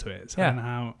right angle to it, so I don't know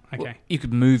how. Okay, well, you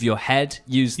could move your head.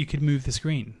 You could move the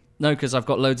screen. No, because I've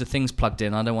got loads of things plugged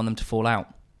in. I don't want them to fall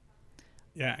out.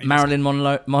 Yeah, Marilyn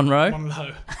Monroe.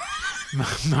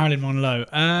 Marilyn Monroe.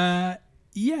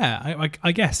 Yeah,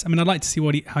 I guess. I mean, I'd like to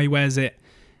see how he wears it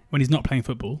when he's not playing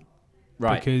football,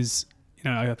 right? Because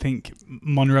I think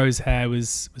Monroe's hair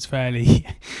was fairly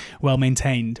well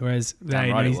maintained, whereas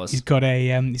there, he's got a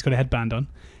headband on.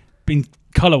 Being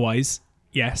colour wise,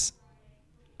 yes.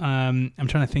 I'm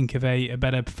trying to think of a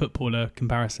better footballer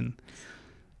comparison,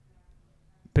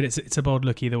 but it's a bold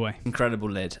look either way.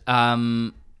 Incredible lid.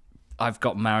 I've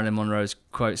got Marilyn Monroe's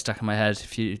quote stuck in my head: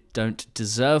 if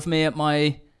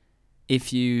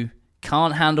you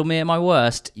can't handle me at my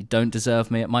worst, you don't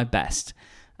deserve me at my best.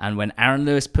 And when Aaron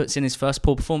Lewis puts in his first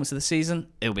poor performance of the season,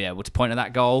 he'll be able to point at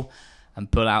that goal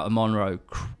and pull out a Monroe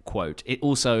quote. It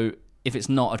also, if it's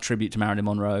not a tribute to Marilyn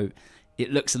Monroe,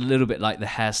 it looks a little bit like the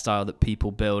hairstyle that people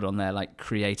build on their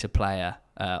creator player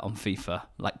on FIFA,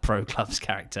 like Pro Club's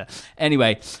character.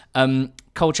 Anyway,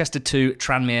 Colchester 2,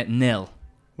 Tranmere 0.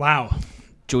 Wow.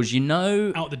 George,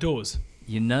 out the doors.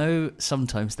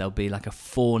 Sometimes there'll be like a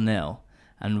 4-0,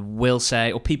 and we'll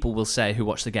say, or people will say who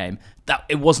watch the game, that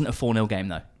it wasn't a 4-0 game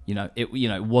though.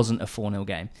 It wasn't a 4-0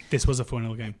 game. This was a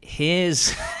 4-0 game.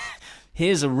 Here's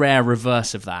a rare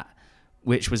reverse of that,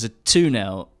 which was a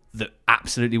 2-0 that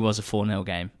absolutely was a 4-0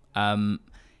 game.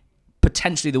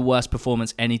 Potentially the worst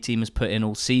performance any team has put in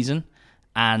all season,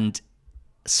 and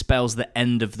spells the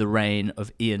end of the reign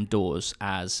of Ian Dawes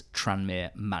as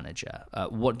Tranmere manager.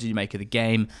 What did you make of the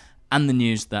game and the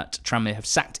news that Tranmere have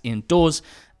sacked Ian Dawes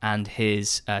and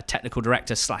his technical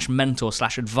director / mentor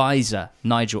 / advisor,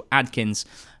 Nigel Adkins,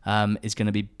 is going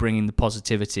to be bringing the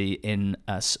positivity in,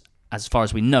 as far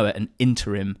as we know it, an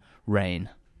interim reign?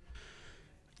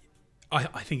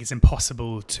 I think it's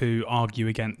impossible to argue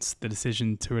against the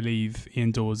decision to relieve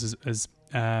Ian Dawes as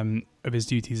of his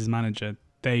duties as manager.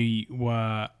 They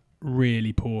were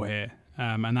really poor here.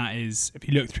 And that is, if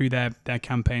you look through their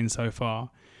campaign so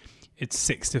far, it's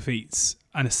 6 defeats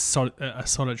and a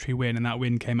solitary win, and that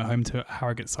win came at home to a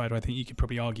Harrogate side who I think you could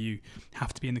probably argue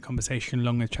have to be in the conversation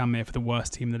along with Tranmere for the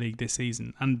worst team in the league this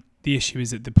season. And the issue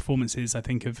is that the performances, I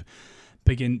think, have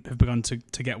begun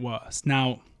to get worse.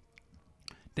 Now,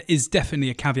 there is definitely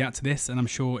a caveat to this, and I'm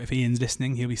sure if Ian's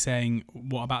listening, he'll be saying,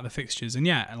 what about the fixtures? And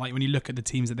yeah, like when you look at the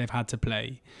teams that they've had to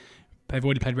play, they've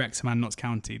already played Wrexham and Notts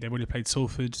County. They've already played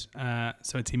Salford,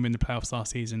 so a team in the playoffs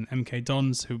last season. MK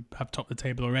Dons, who have topped the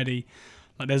table already.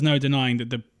 Like, there's no denying that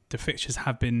the fixtures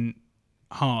have been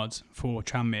hard for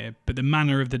Tranmere, but the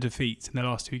manner of the defeats in the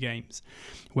last two games,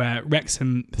 where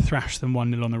Wrexham thrashed them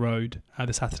 1-0 on the road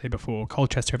the Saturday before,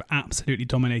 Colchester have absolutely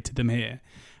dominated them here.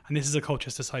 And this is a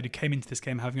Colchester side who came into this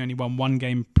game having only won one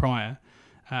game prior,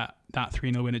 that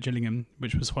 3-0 win at Gillingham,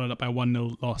 which was followed up by a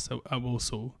 1-0 loss at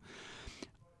Walsall.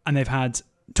 And they've had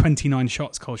 29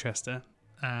 shots, Colchester.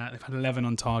 They've had 11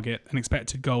 on target and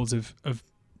expected goals of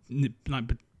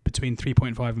like between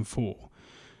 3.5 and 4,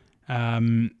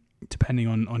 depending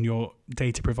on your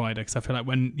data provider. Because I feel like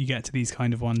when you get to these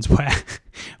kind of ones where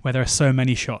there are so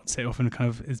many shots, it often kind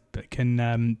of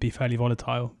can be fairly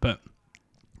volatile. But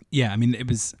yeah, I mean, it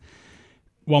was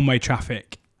one-way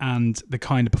traffic and the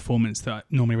kind of performance that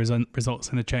normally results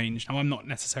in a change. Now, I'm not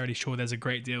necessarily sure there's a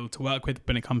great deal to work with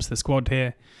when it comes to the squad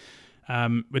here.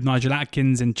 With Nigel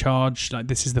Atkins in charge, like,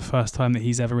 this is the first time that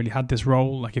he's ever really had this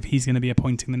role. Like, if he's going to be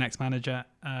appointing the next manager,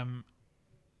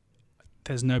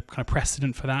 there's no kind of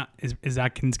precedent for that. Is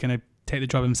Atkins going to take the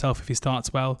job himself if he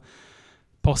starts well?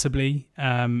 Possibly.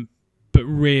 But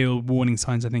real warning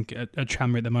signs, I think, at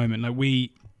Tranmere at the moment. Like,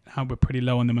 we're pretty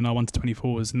low on them in our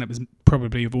 1-24s, and that was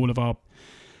probably, of all of our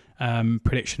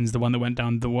predictions, the one that went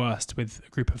down the worst, with a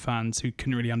group of fans who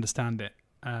couldn't really understand it.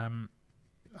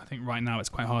 I think right now it's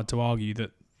quite hard to argue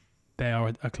that they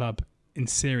are a club in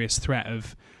serious threat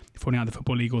of falling out of the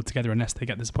Football League altogether unless they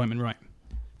get this appointment right.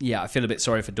 Yeah, I feel a bit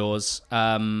sorry for Dawes.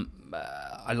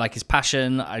 I like his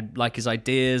passion. I like his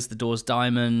ideas, the Dawes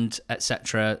Diamond,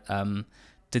 etc.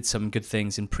 Did some good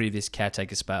things in previous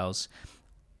caretaker spells.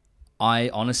 I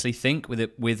honestly think with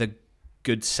a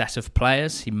good set of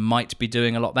players, he might be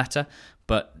doing a lot better,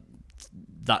 but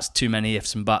that's too many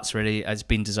ifs and buts, really. It's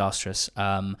been disastrous.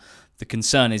 The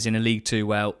concern is in a League Two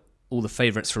where all the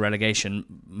favourites for relegation,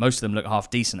 most of them look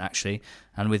half decent, actually,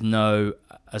 and with no,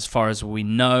 as far as we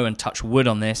know, and touch wood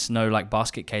on this, no like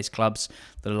basket case clubs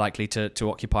that are likely to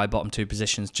occupy bottom two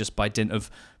positions just by dint of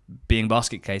being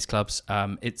basket case clubs.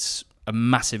 It's a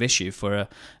massive issue for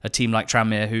a team like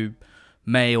Tranmere, who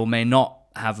may or may not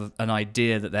have an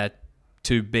idea that they're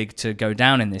too big to go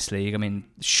down in this league. I mean,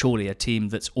 surely a team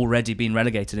that's already been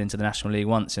relegated into the National League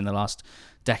once in the last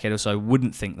decade or so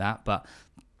wouldn't think that, but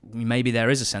maybe there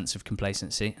is a sense of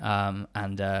complacency,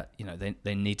 and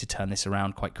they need to turn this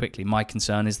around quite quickly. My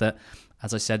concern is that,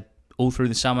 as I said all through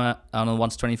the summer on the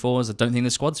 1-24s, I don't think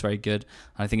the squad's very good.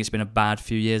 I think it's been a bad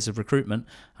few years of recruitment,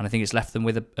 and I think it's left them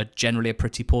with a generally a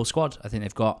pretty poor squad. I think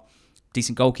they've got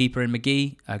decent goalkeeper in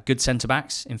McGee, good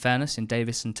centre-backs, in fairness, in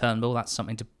Davis and Turnbull. That's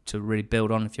something to really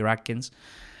build on if you're Adkins.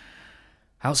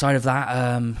 Outside of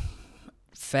that,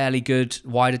 fairly good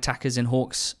wide attackers in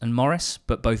Hawkes and Morris,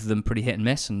 but both of them pretty hit and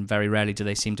miss, and very rarely do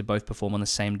they seem to both perform on the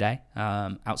same day.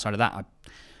 Outside of that,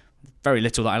 very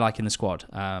little that I like in the squad,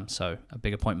 so a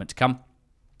big appointment to come.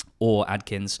 Or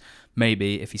Adkins,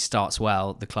 maybe if he starts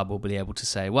well, the club will be able to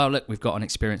say, well, look, we've got an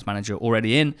experienced manager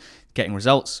already in, getting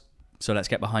results, so let's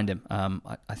get behind him.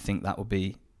 I think that would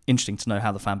be interesting to know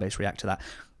how the fan base react to that.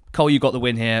 Cole, you got the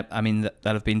win here. I mean,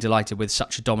 they'll have been delighted with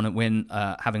such a dominant win,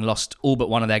 having lost all but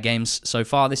one of their games so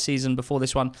far this season before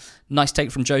this one. Nice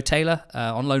take from Joe Taylor,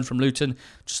 on loan from Luton.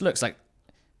 Just looks like,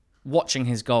 watching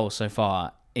his goals so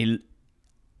far,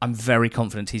 I'm very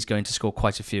confident he's going to score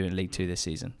quite a few in League Two this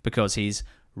season, because he's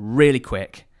really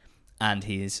quick and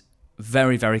he's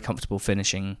very, very comfortable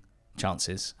finishing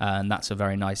chances. And that's a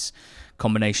very nice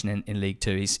combination in League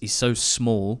Two. He's so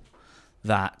small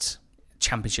that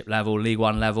Championship level, League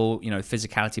One level,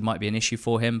 physicality might be an issue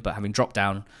for him, but having dropped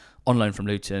down on loan from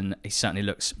Luton, he certainly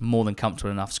looks more than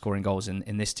comfortable enough scoring goals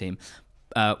in this team.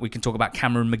 We can talk about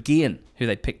Cameron McGeehan, who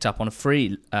they picked up on a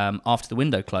free after the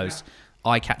window closed. Yeah.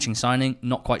 Eye-catching signing.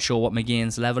 Not quite sure what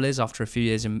McGeehan's level is after a few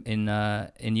years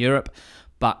in Europe,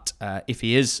 but if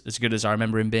he is as good as I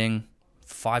remember him being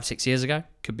 5-6 years ago,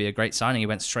 could be a great signing. He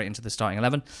went straight into the starting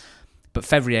 11. But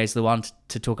Février is the one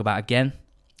to talk about again.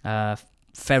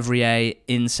 Février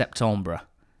in septembre,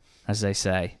 as they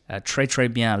say. Très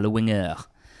très bien, le winger.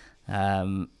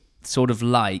 Sort of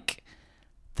like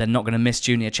they're not going to miss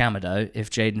Junior Chamado if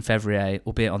Jaden Février,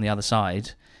 albeit on the other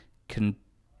side, can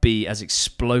be as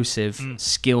explosive,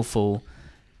 skillful,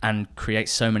 and create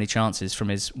so many chances from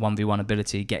his 1v1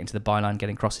 ability, getting to the byline,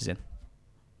 getting crosses in.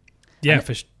 Yeah,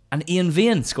 and Ian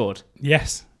Vian scored.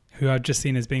 Yes, who I've just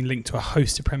seen as being linked to a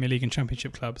host of Premier League and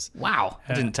Championship clubs. Wow,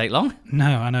 it didn't take long. No,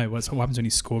 I know. What happens when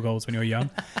you score goals when you're young?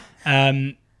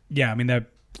 Yeah, I mean,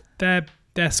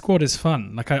 their squad is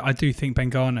fun. Like I do think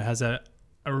Bengana has a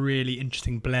really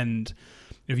interesting blend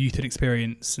of youth and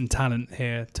experience and talent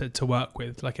here to work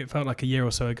with. Like it felt like a year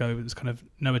or so ago, it was kind of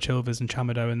Noah Chilvers and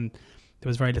Chamado, and there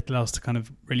was very little else to kind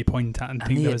of really point at and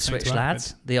think the there was something Ipswich to work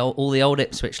lads, with. all the old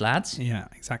Ipswich lads. Yeah,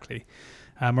 exactly.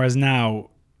 Whereas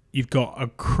now you've got a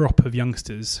crop of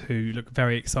youngsters who look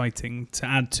very exciting to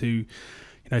add to,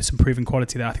 some proven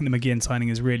quality there. I think the McGeehan signing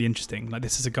is really interesting. Like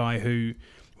this is a guy who,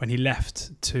 when he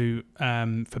left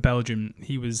for Belgium,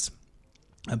 he was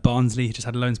at Barnsley. He just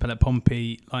had a loan spell at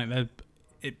Pompey. Like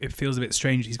it feels a bit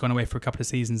strange. He's gone away for a couple of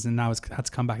seasons and now has had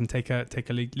to come back and take a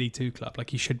League Two club. Like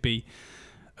he should be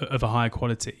of a higher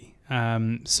quality.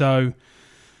 So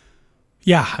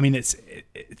yeah, I mean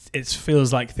it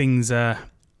feels like things are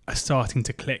starting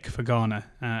to click for Ghana,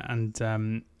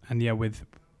 and yeah, with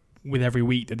every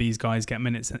week that these guys get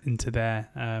minutes into their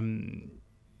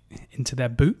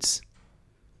boots.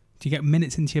 Do you get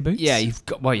minutes into your boots? Yeah, you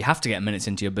have to get minutes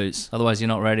into your boots, otherwise you're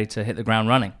not ready to hit the ground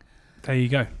running. There you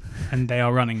go, and they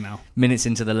are running now. Minutes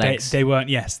into the legs. They weren't.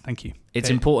 Yes, thank you.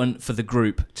 It's important for the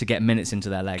group to get minutes into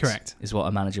their legs. Correct, is what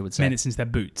a manager would say. Minutes into their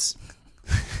boots,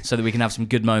 so that we can have some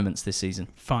good moments this season.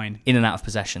 Fine. In and out of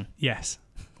possession. Yes,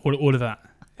 all of that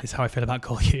is how I feel about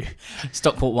Collier.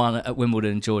 Stockport won at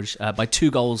Wimbledon, George, by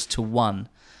 2-1.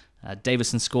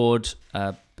 Davison scored.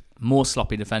 More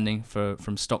sloppy defending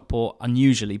from Stockport.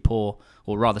 Unusually poor,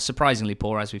 or rather surprisingly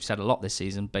poor, as we've said a lot this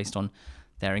season, based on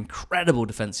their incredible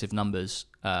defensive numbers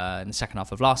in the second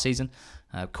half of last season.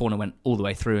 Corner went all the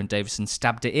way through and Davison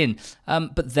stabbed it in.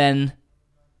 But then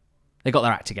they got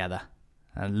their act together.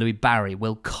 Louis Barry,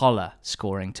 Will Collar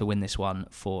scoring to win this one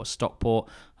for Stockport.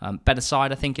 Better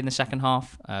side, I think, in the second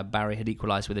half. Barry had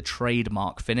equalised with a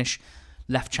trademark finish.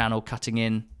 Left channel, cutting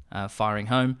in, firing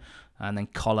home. And then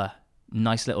Collar,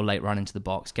 nice little late run into the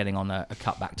box, getting on a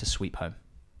cutback to sweep home.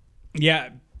 Yeah,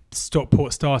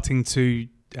 Stockport starting to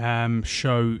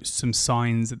show some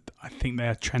signs that I think they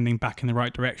are trending back in the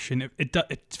right direction.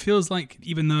 It feels like,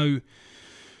 even though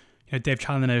Dave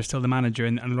Challoner is still the manager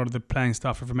and a lot of the playing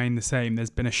staff have remained the same, there's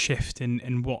been a shift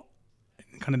in what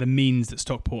kind of the means that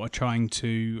Stockport are trying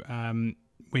to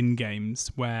win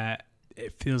games, where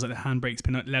it feels like the handbrake's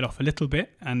been let off a little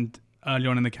bit, and early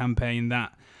on in the campaign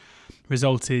that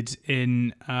resulted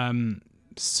in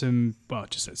some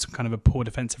kind of a poor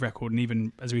defensive record, and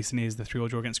even as recently as the 3-3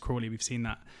 draw against Crawley, we've seen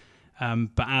that.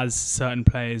 But as certain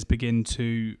players begin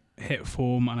to hit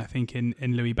form, and I think in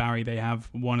Louis Barry they have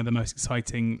one of the most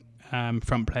exciting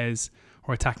front players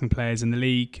or attacking players in the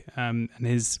league, and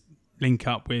his link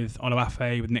up with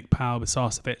Oluwafe, with Nick Powell, with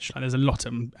Sarcevic, there's a lot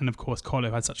of them, and of course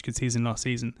Colo had such a good season last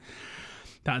season.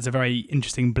 That's a very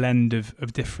interesting blend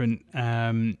of different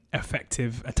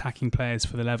effective attacking players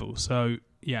for the level. So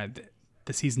yeah,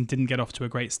 the season didn't get off to a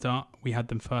great start. We had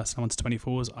them first on to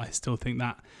 24s. I still think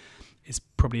that is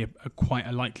probably quite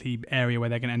a likely area where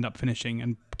they're going to end up finishing.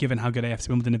 And given how good AFC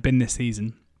Wimbledon have been this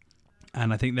season,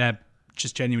 and I think they're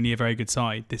just genuinely a very good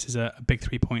side, this is a big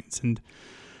 3 points and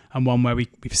one where we've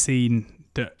seen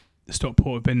that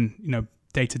Stockport have been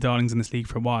data darlings in this league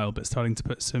for a while, but starting to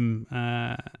put some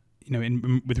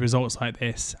with results like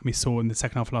this. And we saw in the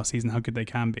second half of last season how good they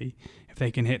can be. If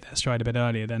they can hit their stride a bit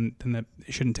earlier, then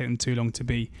it shouldn't take them too long to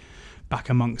be back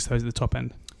amongst those at the top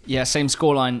end. Yeah, same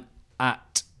scoreline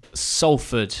at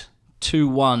Salford,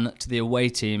 2-1 to the away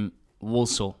team,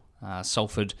 Walsall.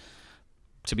 Salford,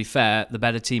 to be fair, the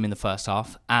better team in the first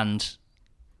half, and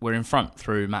we're in front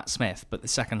through Matt Smith. But the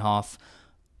second half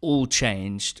all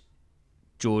changed,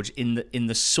 George, in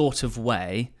the sort of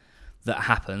way that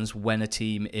happens when a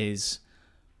team is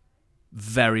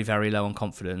very, very low on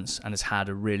confidence and has had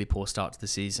a really poor start to the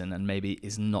season and maybe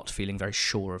is not feeling very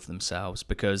sure of themselves,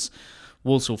 because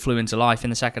Walsall flew into life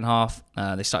in the second half.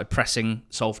 They started pressing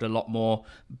Salford a lot more.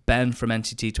 Ben from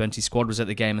NTT20 squad was at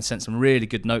the game and sent some really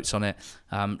good notes on it.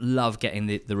 Love getting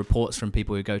the reports from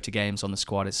people who go to games on the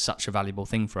squad. It's such a valuable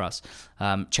thing for us.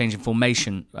 Changing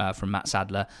formation from Matt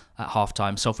Sadler at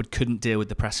halftime. Salford couldn't deal with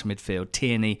the press from midfield.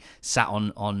 Tierney sat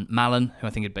on Mallon, who I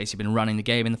think had basically been running the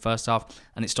game in the first half,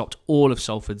 and it stopped all of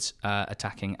Salford's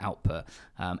attacking output.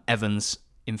 Evans,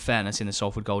 in fairness, in the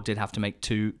Salford goal, did have to make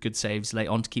 2 good saves late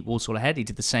on to keep Walsall ahead. He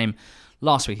did the same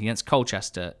last week against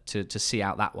Colchester to see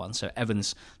out that one. So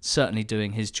Evans certainly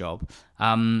doing his job.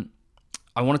 I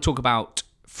want to talk about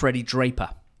Freddie Draper.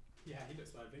 Yeah, he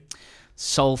looks lively.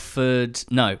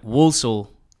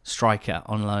 Walsall striker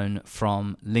on loan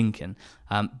from Lincoln.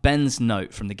 Ben's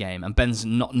note from the game, and Ben's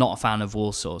not a fan of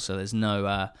Walsall, so there's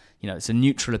no, it's a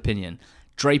neutral opinion.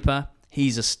 Draper,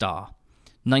 he's a star.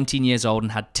 19 years old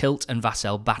and had Tilt and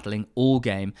Vassell battling all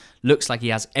game. Looks like he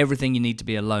has everything you need to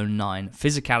be a lone 9.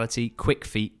 Physicality, quick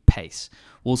feet, pace.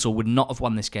 Walsall would not have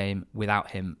won this game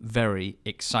without him. Very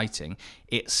exciting.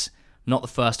 It's not the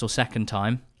first or second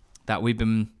time that we've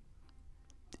been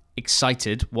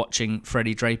excited watching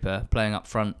Freddie Draper playing up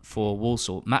front for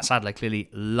Walsall. Matt Sadler clearly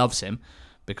loves him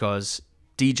because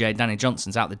Danny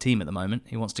Johnson's out the team at the moment.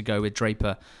 He wants to go with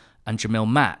Draper and Jamil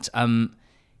Matt.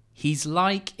 He's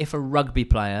like if a rugby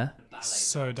player...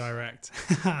 So direct.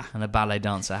 and a ballet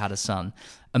dancer had a son.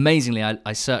 Amazingly,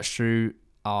 I searched through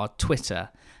our Twitter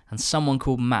and someone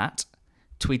called Matt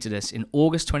tweeted us in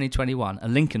August 2021, a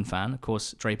Lincoln fan, of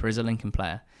course Draper is a Lincoln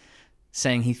player,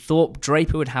 saying he thought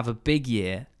Draper would have a big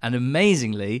year, and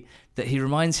amazingly, that he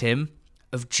reminds him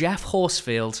of Jeff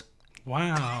Horsfield.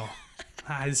 Wow.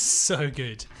 That is so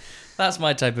good. That's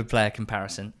my type of player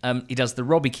comparison. He does the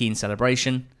Robbie Keane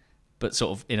celebration, but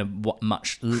sort of in a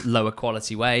much lower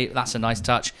quality way. That's a nice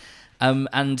touch.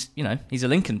 And, he's a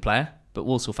Lincoln player, but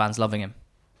Walsall fans loving him.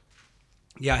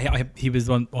 Yeah, he was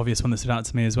one obvious one that stood out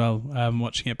to me as well,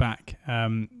 watching it back.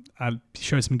 He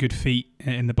showed some good feet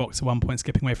in the box at one point,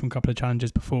 skipping away from a couple of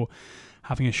challenges before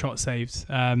having a shot saved.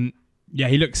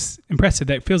 He looks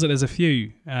impressive. It feels like there's a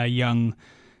few young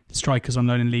strikers on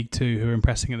loan in League Two who are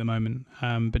impressing at the moment.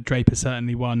 But Draper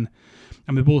certainly one.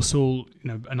 And with Walsall,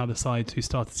 another side who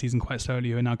started the season quite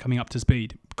slowly, who are now coming up to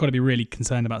speed. Got to be really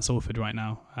concerned about Salford right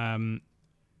now.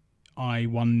 I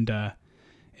wonder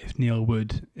if Neil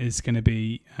Wood is going to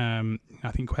be...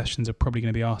 I think questions are probably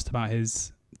going to be asked about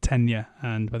his tenure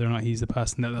and whether or not he's the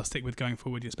person that they'll stick with going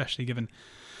forward, especially given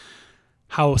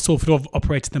how Salford have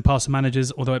operated in the past with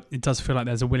managers, although it does feel like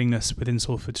there's a willingness within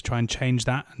Salford to try and change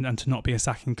that and to not be a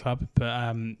sacking club.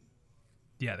 But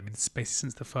basically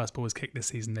since the first ball was kicked this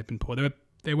season, they've been poor.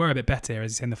 They were a bit better,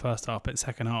 as you say, in the first half, but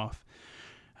second half,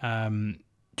 trying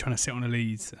to sit on a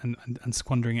lead and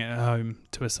squandering it at home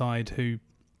to a side who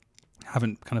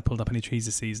haven't kind of pulled up any trees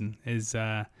this season is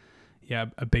a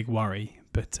big worry.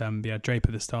 But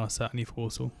Draper the star certainly for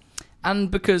Walsall.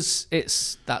 And because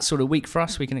it's that sort of week for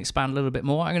us, we can expand a little bit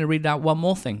more. I'm going to read out one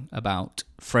more thing about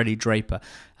Freddie Draper,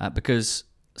 because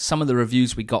some of the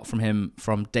reviews we got from him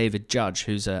from David Judge,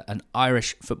 who's an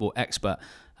Irish football expert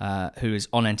who is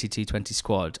on NTT20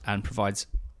 squad and provides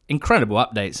incredible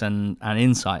updates and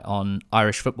insight on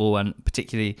Irish football, and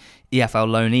particularly EFL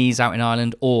loanees out in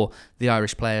Ireland or the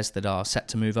Irish players that are set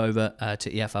to move over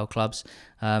to EFL clubs.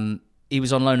 He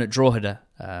was on loan at Drogheda,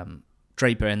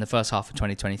 Draper, in the first half of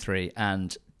 2023,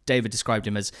 and David described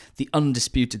him as the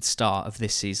undisputed star of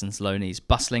this season's loanees.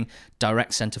 Bustling,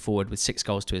 direct centre-forward with 6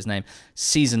 goals to his name.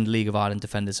 Seasoned League of Ireland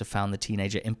defenders have found the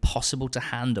teenager impossible to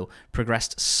handle.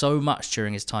 Progressed so much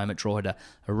during his time at Drogheda.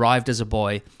 Arrived as a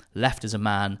boy, left as a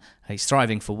man. He's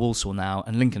thriving for Walsall now,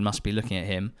 and Lincoln must be looking at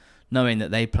him, knowing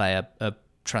that they play a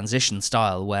transition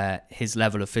style where his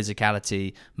level of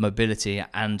physicality, mobility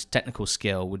and technical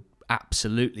skill would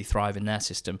absolutely thrive in their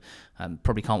system.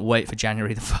 Probably can't wait for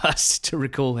January the 1st to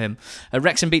recall him.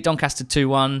 Wrexham beat Doncaster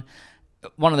 2-1.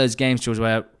 One of those games, George,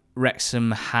 where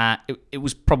Wrexham had... It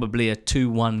was probably a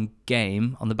 2-1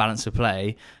 game on the balance of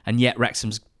play, and yet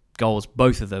Wrexham's goals,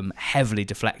 both of them, heavily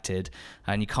deflected,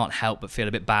 and you can't help but feel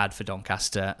a bit bad for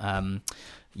Doncaster.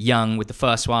 Young with the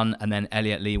first one, and then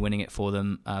Elliot Lee winning it for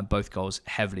them. Both goals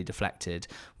heavily deflected.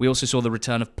 We also saw the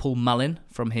return of Paul Mullin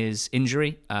from his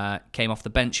injury. Came off the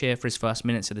bench here for his first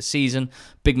minutes of the season.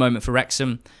 Big moment for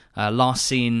Wrexham. Last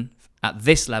seen at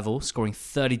this level, scoring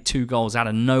 32 goals out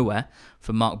of nowhere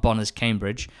for Mark Bonner's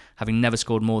Cambridge, having never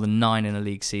scored more than 9 in a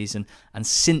league season, and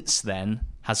since then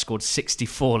has scored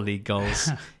 64 league goals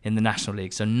in the National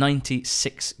League. So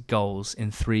 96 goals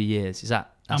in 3 years.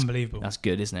 That's unbelievable. That's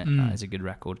good, isn't it? That is a good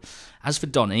record. As for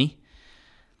Donny,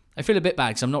 I feel a bit bad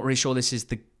because I'm not really sure this is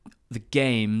the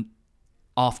game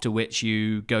after which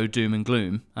you go doom and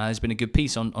gloom. There's been a good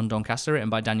piece on Doncaster written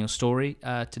by Daniel Story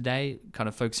today, kind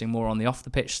of focusing more on the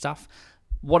off-the-pitch stuff.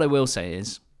 What I will say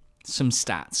is some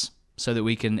stats so that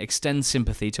we can extend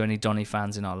sympathy to any Donny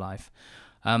fans in our life.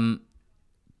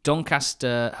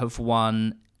 Doncaster have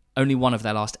won only one of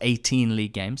their last 18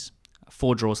 league games.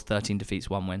 4 draws, 13 defeats,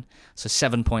 1 win. So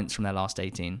 7 points from their last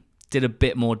 18. Did a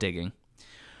bit more digging.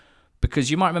 Because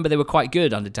you might remember they were quite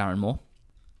good under Darren Moore.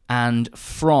 And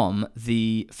from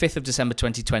the 5th of December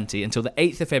 2020 until the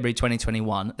 8th of February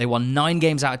 2021, they won 9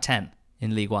 games out of 10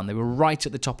 in League One. They were right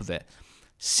at the top of it.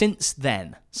 Since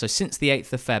then, so since the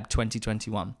 8th of Feb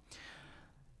 2021,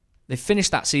 They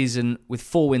finished that season with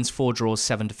 4 wins, 4 draws,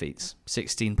 7 defeats,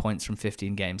 16 points from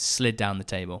 15 games, slid down the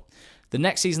table. The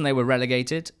next season they were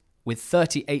relegated with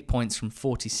 38 points from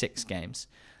 46 games.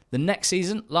 The next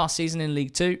season, last season in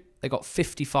League 2, they got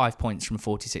 55 points from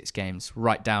 46 games,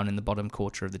 right down in the bottom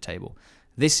quarter of the table.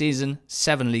 This season,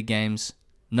 7 league games,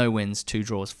 no wins, 2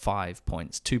 draws, 5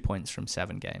 points, 2 points from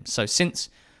 7 games. So since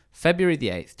February the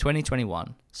 8th,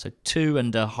 2021, so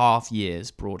 2.5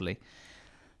 years broadly,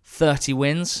 30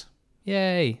 wins,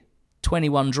 yay,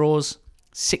 21 draws,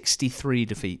 63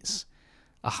 defeats,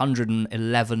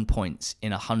 111 points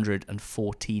in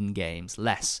 114 games,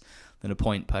 less than a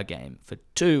point per game for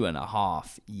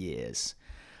 2.5 years.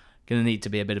 Going to need to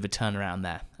be a bit of a turnaround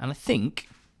there. And I think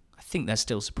there's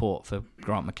still support for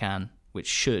Grant McCann, which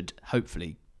should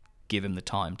hopefully give him the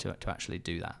time to actually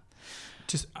do that.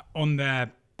 Just on the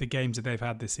games that they've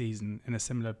had this season, in a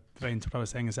similar vein to what I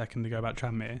was saying a second ago about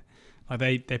Tranmere,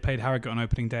 like they played Harrogate on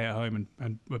opening day at home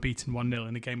and were beaten 1-0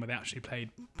 in a game where they actually played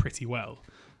pretty well,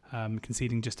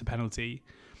 conceding just a penalty.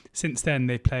 Since then,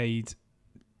 they played,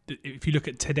 if you look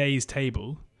at today's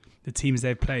table, the teams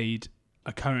they've played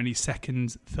are currently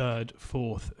 2nd, 3rd,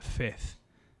 4th, 5th,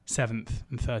 7th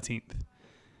and 13th.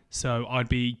 So I'd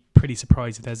be pretty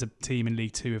surprised if there's a team in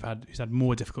League 2 who's had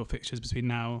more difficult fixtures between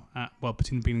the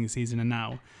beginning of the season and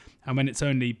now. And when it's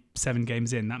only 7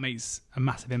 games in, that makes a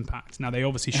massive impact. Now, they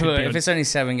obviously should be... If it's only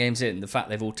 7 games in, the fact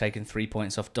they've all taken 3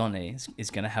 points off Donny is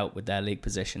going to help with their league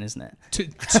position, isn't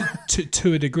it?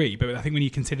 To a degree. But I think when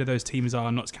you consider those teams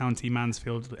are Notts County,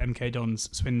 Mansfield, MK Dons,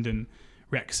 Swindon,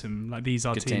 Wrexham, like these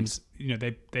are teams, you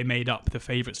know, they made up the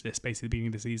favourites list basically at the beginning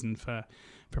of the season for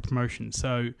promotion.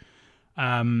 So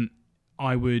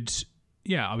I would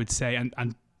say,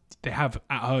 and they have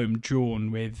at home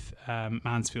drawn with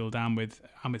Mansfield and with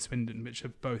Swindon, which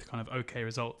are both kind of okay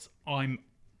results. I'm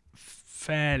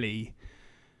fairly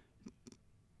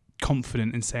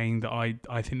confident in saying that I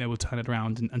think they will turn it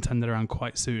around and turn it around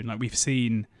quite soon. Like, we've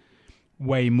seen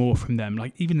way more from them.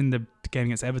 Like, even in the game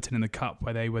against Everton in the Cup,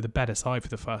 where they were the better side for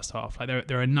the first half, like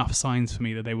there are enough signs for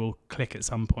me that they will click at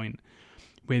some point.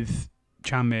 With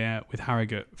Tranmere, with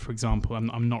Harrogate, for example,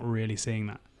 I'm not really seeing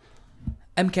that.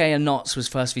 MK and Notts was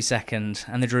first v second,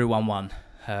 and they drew 1-1,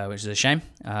 which is a shame.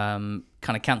 Kind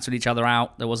of cancelled each other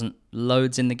out. There wasn't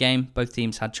loads in the game. Both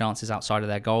teams had chances outside of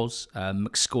their goals.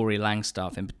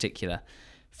 McScory-Langstaff in particular.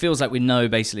 Feels like we know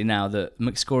basically now that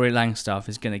McScory-Langstaff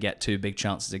is going to get 2 big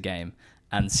chances a game,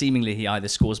 and seemingly he either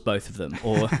scores both of them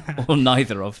or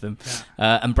neither of them.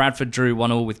 Yeah. And Bradford drew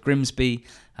 1-1 with Grimsby.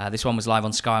 This one was live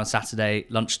on Sky on Saturday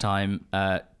lunchtime.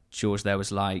 George, there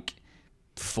was like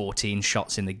 14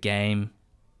 shots in the game.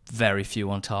 Very few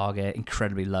on target,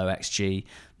 incredibly low XG.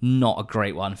 Not a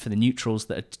great one for the neutrals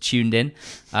that are tuned in.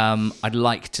 I'd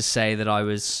like to say that I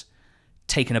was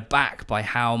taken aback by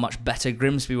how much better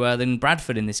Grimsby were than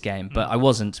Bradford in this game, but I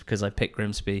wasn't, because I picked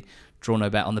Grimsby, draw no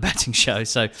bet on the betting show.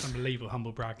 So unbelievable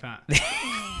humble brag that.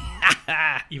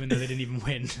 Even though they didn't even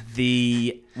win.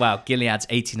 Gilead's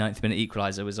 89th minute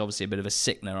equaliser was obviously a bit of a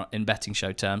sickener in betting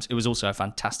show terms. It was also a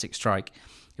fantastic strike.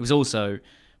 It was also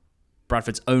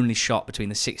Bradford's only shot between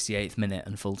the 68th minute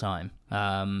and full time.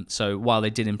 So while they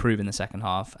did improve in the second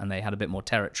half and they had a bit more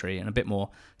territory and a bit more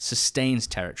sustained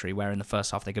territory, where in the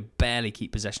first half they could barely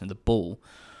keep possession of the ball,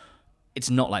 it's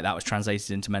not like that was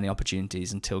translated into many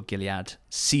opportunities until Gilead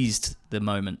seized the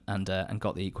moment and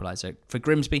got the equaliser. For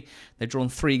Grimsby, they've drawn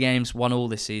 3 games, 1-1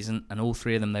 this season, and all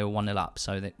 3 of them they were 1-0 up.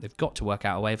 So they've got to work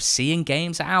out a way of seeing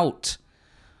games out.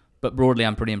 But broadly,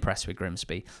 I'm pretty impressed with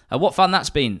Grimsby. What fun that's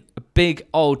been. A big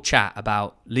old chat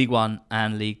about League 1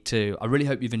 and League 2. I really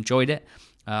hope you've enjoyed it.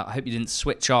 I hope you didn't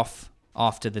switch off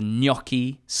after the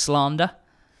Gnocchi slander.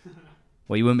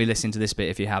 Well, you wouldn't be listening to this bit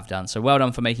if you have done. So well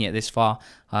done for making it this far.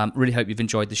 Really hope you've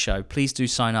enjoyed the show. Please do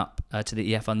sign up to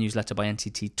the EFL newsletter by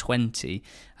NTT20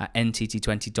 at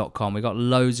ntt20.com. We've got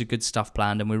loads of good stuff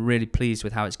planned, and we're really pleased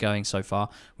with how it's going so far.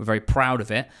 We're very proud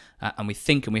of it, and we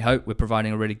think and we hope we're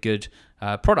providing a really good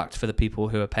product for the people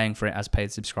who are paying for it as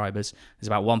paid subscribers. It's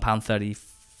about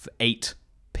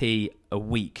 £1.38p a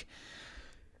week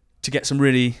to get some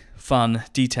really fun,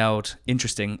 detailed,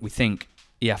 interesting, we think,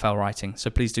 EFL writing. So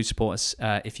please do support us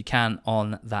if you can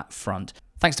on that front.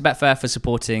 Thanks to Betfair for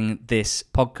supporting this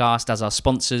podcast as our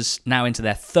sponsors, now into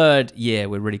their 3rd year.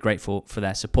 We're really grateful for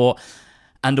their support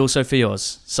and also for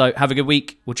yours. So have a good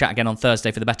week. We'll chat again on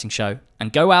Thursday for the betting show,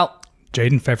 and go out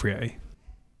Jaden Fevrier.